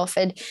myself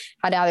had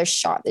either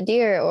shot the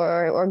deer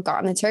or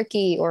gotten the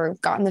turkey or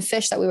gotten the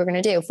fish that we were going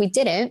to do. If we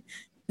didn't,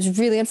 it was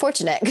really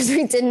unfortunate, because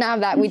we didn't have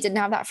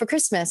that for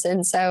Christmas.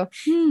 And so,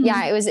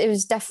 it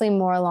was definitely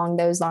more along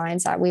those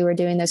lines that we were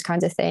doing those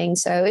kinds of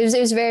things. So it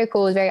was very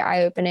cool. It was very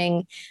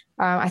eye-opening.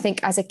 I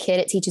think as a kid,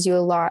 it teaches you a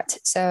lot.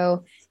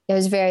 So it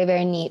was very,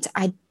 very neat.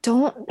 I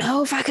don't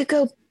know if I could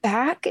go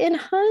back and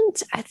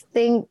hunt. I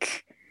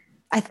think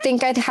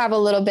I'd have a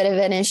little bit of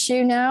an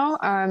issue now.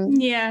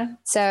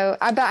 So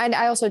but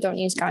I also don't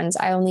use guns.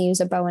 I only use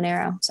a bow and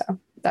arrow. So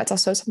that's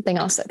also something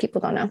else that people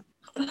don't know.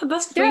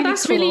 That's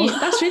really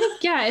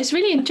it's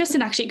really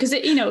interesting actually, because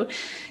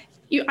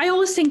I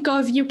always think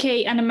of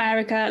UK and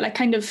America like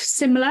kind of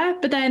similar,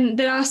 but then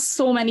there are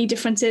so many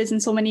differences in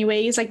so many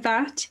ways like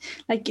that.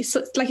 Like it's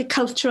like a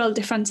cultural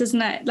difference,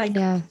 isn't it? Like,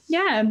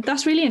 yeah,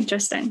 that's really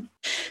interesting.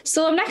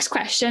 So next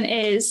question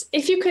is,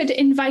 if you could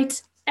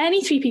invite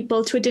any 3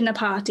 people to a dinner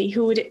party,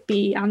 who would it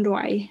be and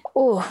why?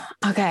 Oh,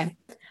 okay.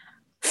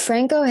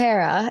 Frank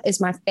O'Hara is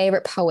my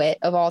favorite poet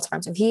of all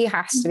time. So he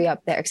has to be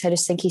up there because I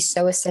just think he's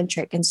so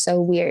eccentric and so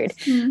weird.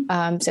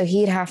 So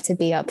he'd have to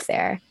be up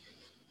there.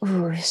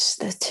 Ooh,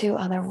 the 2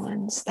 other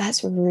ones.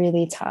 That's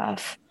really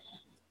tough.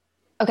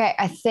 Okay,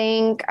 I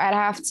think I'd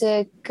have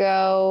to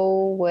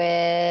go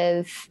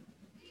with,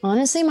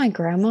 honestly, my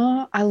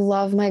grandma. I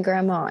love my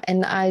grandma,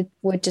 and I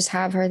would just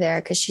have her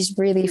there because she's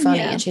really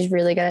funny and she's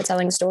really good at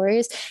telling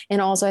stories. And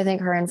also I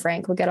think her and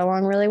Frank would get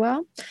along really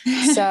well.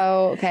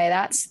 So, okay,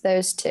 that's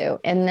those 2.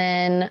 And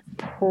then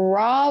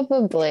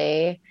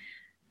probably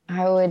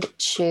I would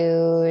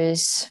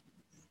choose,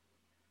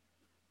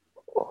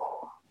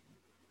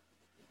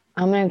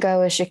 I'm going to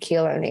go with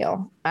Shaquille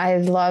O'Neal. I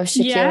love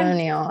Shaquille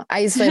O'Neal. I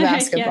used to play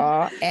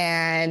basketball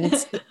and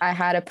I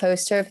had a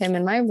poster of him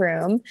in my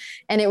room,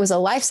 and it was a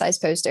life-size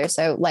poster.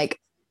 So like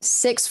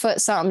 6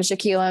 foot something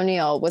Shaquille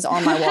O'Neal was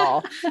on my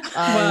wall.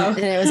 And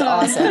it was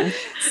awesome.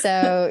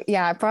 So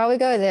yeah, I'd probably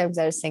go with him because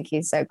I just think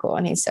he's so cool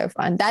and he's so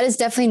fun. That is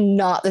definitely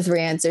not the 3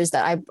 answers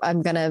that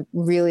I'm going to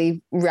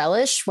really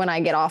relish when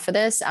I get off of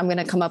this. I'm going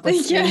to come up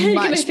with 3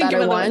 much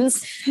better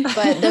ones,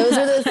 but those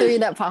are the 3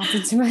 that popped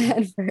into my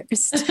head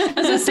first. I was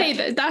going to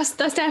say that's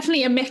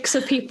definitely a mix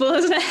of people,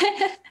 isn't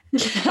it?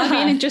 That'd be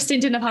an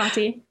interesting dinner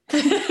party.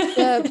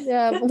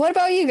 Yeah. What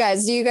about you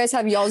guys? Do you guys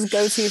have y'all's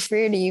go-to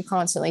 3, or do you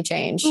constantly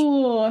change?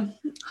 Oh,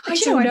 I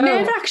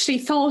never actually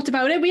thought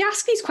about it. We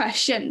ask these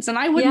questions and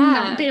I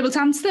wouldn't be able to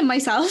answer them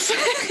myself.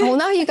 Well,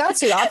 now you got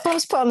to. I'll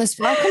put on the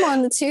spot. Come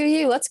on, the 2 of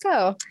you. Let's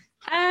go.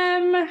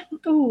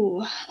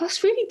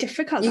 That's really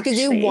difficult. You could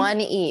do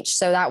 1 each,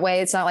 so that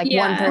way it's not like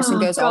one person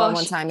goes all at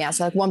one time. Yeah,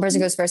 so like one person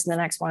goes first and the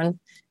next one.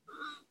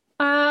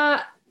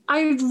 I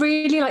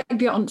really like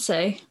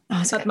Beyonce.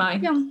 That's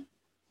mine.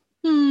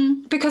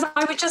 Because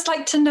I would just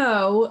like to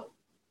know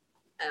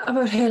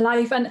about her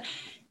life and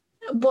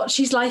what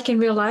she's like in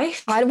real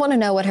life. I'd want to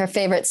know what her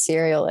favorite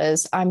cereal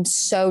is. I'm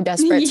so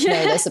desperate to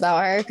know this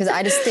about her, because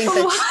I just think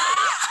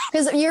that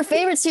because your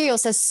favorite cereal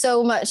says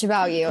so much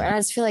about you. And I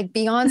just feel like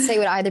Beyonce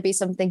would either be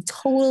something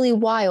totally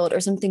wild or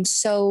something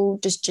so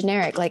just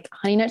generic, like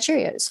Honey Nut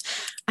Cheerios.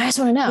 I just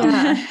want to know.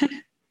 Yeah.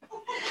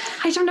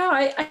 I don't know.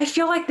 I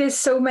feel like there's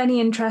so many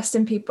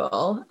interesting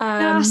people.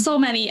 There are so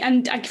many,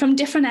 and like from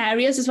different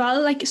areas as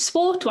well. Like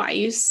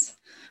sport-wise,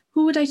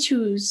 who would I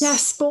choose? Yeah,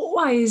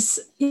 sport-wise,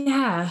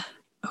 yeah.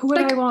 Who would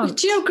I want?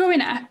 Do you know, growing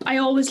up, I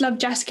always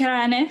loved Jessica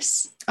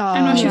Ennis. Oh,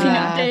 I'm not sure if you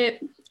know.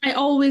 I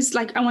always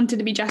I wanted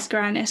to be Jessica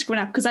Ennis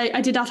growing up because I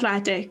did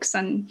athletics,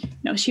 and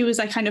she was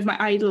like kind of my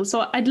idol.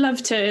 So I'd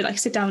love to like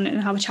sit down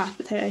and have a chat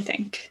with her, I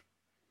think.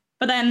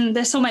 But then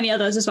there's so many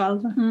others as well.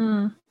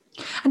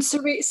 And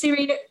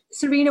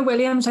Serena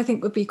Williams, I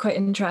think, would be quite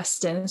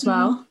interesting as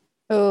well.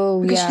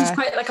 Oh, because she's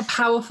quite like a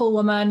powerful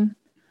woman.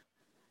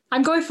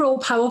 I'm going for all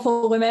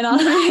powerful women,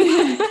 aren't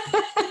I?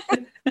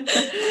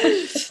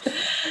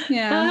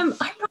 I'm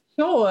not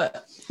sure.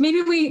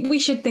 Maybe we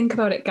should think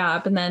about it,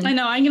 Gab, and then... I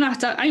know,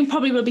 I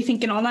probably will be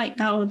thinking all night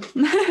now.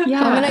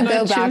 Yeah, I'm going to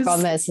go back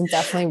on this and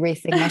definitely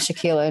rethink my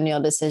Shaquille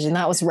O'Neal decision.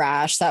 That was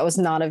rash. That was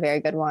not a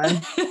very good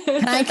one.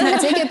 Can I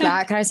take it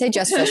back? Can I say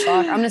Jess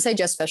Fishlock? I'm going to say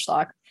Jess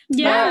Fishlock.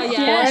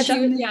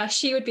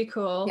 She would be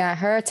cool. Yeah,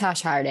 her or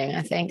Tash Harding,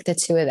 I think the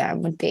 2 of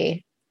them would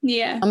be.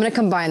 Yeah. I'm going to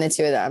combine the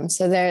 2 of them.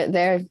 So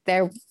they're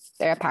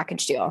a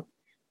package deal.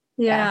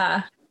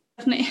 Yeah.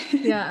 Definitely.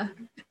 Yeah.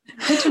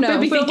 I don't know.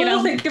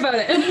 We'll think about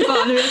it.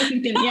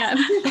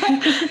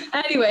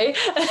 Anyway,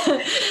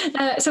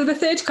 so the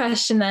 3rd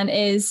question then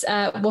is,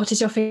 what is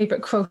your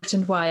favourite quote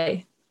and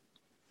why?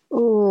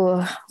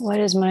 Ooh, what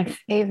is my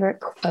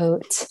favorite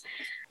quote?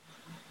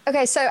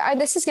 Okay, so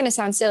this is going to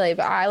sound silly,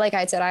 but I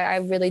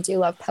really do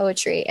love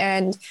poetry.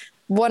 And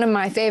one of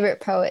my favorite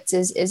poets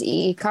is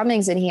E.E.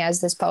 Cummings, and he has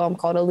this poem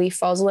called A Leaf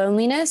Falls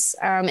Loneliness.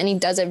 And he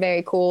does it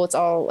very cool. It's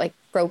all like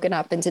broken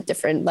up into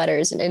different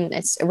letters and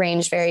it's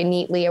arranged very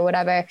neatly or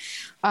whatever.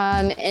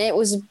 And it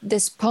was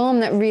this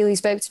poem that really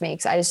spoke to me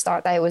because I just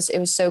thought that it was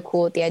so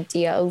cool, the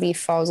idea A leaf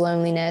falls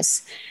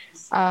loneliness.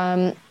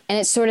 And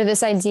it's sort of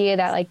this idea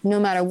that like no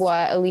matter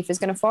what, a leaf is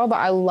going to fall. But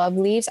I love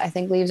leaves. I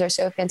think leaves are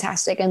so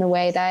fantastic in the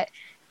way that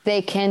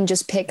they can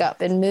just pick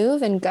up and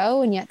move and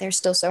go, and yet they're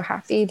still so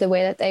happy the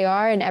way that they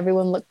are. And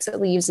everyone looks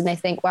at leaves and they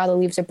think, wow, the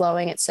leaves are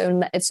blowing. It's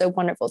so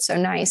wonderful. It's so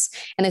nice.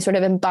 And they sort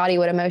of embody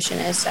what emotion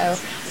is. So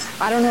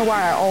I don't know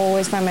why I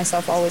always find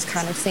myself always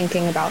kind of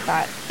thinking about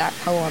that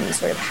poem and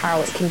sort of how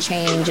it can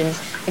change. And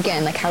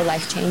again, like how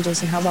life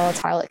changes and how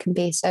volatile it can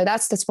be. So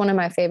that's one of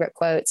my favorite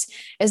quotes.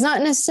 It's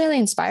not necessarily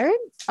inspiring,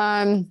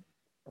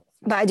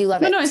 but I do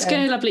love it. No, it's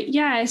good, lovely.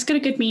 Yeah, it's got a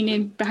good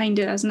meaning behind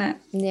it, hasn't it?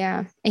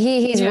 Yeah,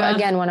 he's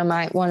again one of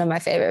my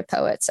favorite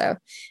poets. So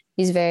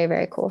he's very,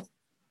 very cool.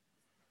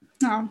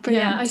 Oh,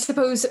 brilliant. Yeah, I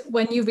suppose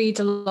when you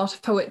read a lot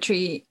of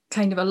poetry,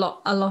 kind of a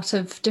lot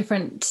of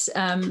different,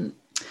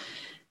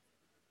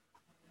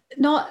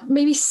 not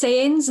maybe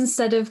sayings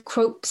instead of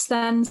quotes.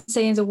 Then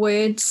sayings or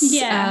words.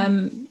 Yeah.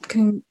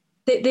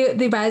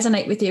 They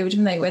resonate with you,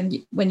 don't they,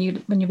 when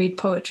you read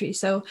poetry?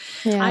 So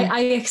yeah.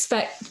 I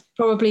expect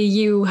probably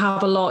you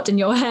have a lot in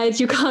your head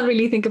you can't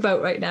really think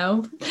about right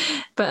now,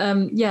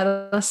 but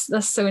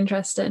that's so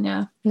interesting.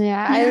 Yeah.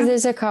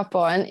 There's a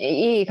couple, and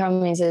E.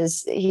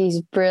 Cummings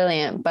he's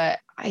brilliant, but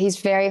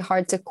he's very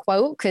hard to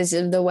quote because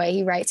of the way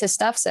he writes his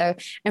stuff. So,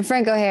 and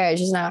Frank O'Hara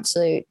is just an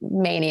absolute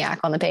maniac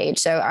on the page.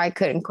 So I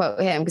couldn't quote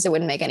him because it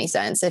wouldn't make any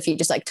sense if you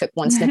just like took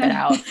one snippet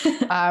out.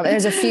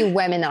 There's a few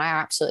women that I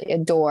absolutely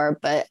adore,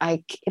 but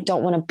I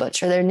don't want to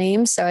butcher their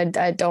names. So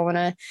I don't want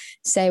to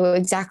say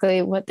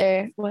exactly what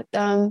their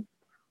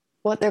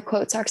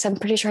quotes are, because I'm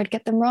pretty sure I'd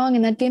get them wrong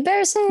and that'd be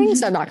embarrassing.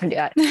 So I'm not going to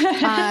do that. But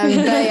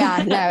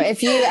yeah, no,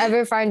 if you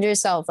ever find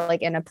yourself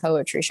like in a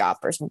poetry shop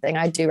or something,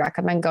 I do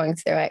recommend going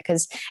through it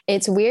because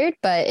it's weird,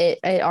 but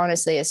it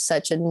honestly is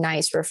such a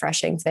nice,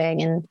 refreshing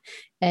thing.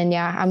 And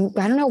yeah,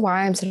 I don't know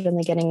why I'm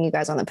suddenly getting you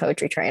guys on the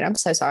poetry train. I'm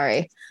so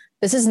sorry.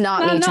 This is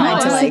not me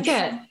trying to like.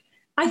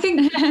 I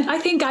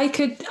think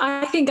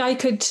I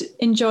could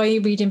enjoy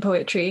reading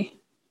poetry.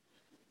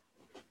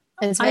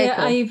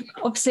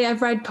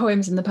 I've read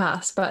poems in the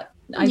past, but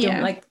I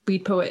don't like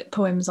read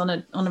poems on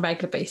a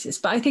regular basis.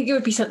 But I think it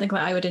would be something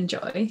that I would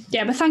enjoy.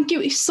 Yeah, but thank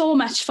you so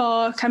much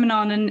for coming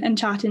on and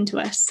chatting to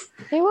us.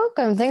 You're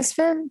welcome. Thanks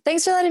for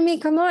letting me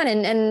come on,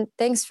 and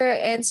thanks for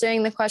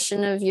answering the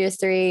question of your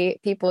 3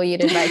 people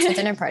you'd invite to a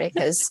dinner party,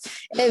 because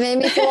it made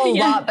me feel a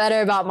lot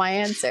better about my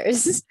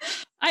answers.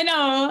 I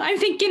know. I'm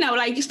thinking now,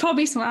 like, it's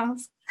probably someone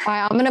else.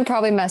 I'm gonna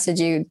probably message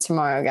you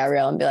tomorrow,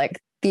 Gabrielle, and be like,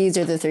 these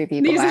are the 3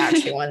 people I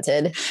actually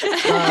wanted.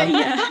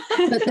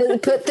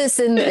 Put this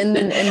in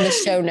the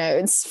show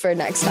notes for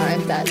next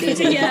time. That these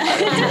are the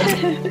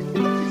people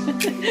I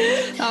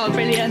wanted. Oh,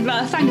 brilliant.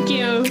 Well, thank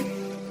you.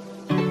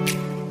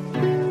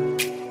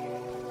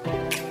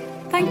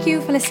 Thank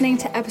you for listening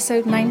to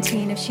episode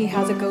 19 of She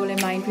Has a Goal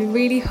in Mind. We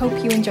really hope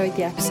you enjoyed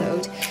the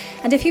episode.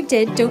 And if you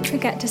did, don't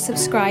forget to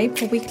subscribe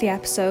for weekly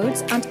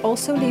episodes and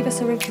also leave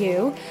us a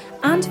review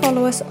and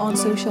follow us on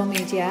social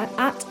media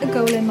at A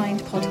Goal in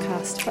Mind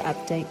Podcast for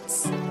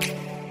updates.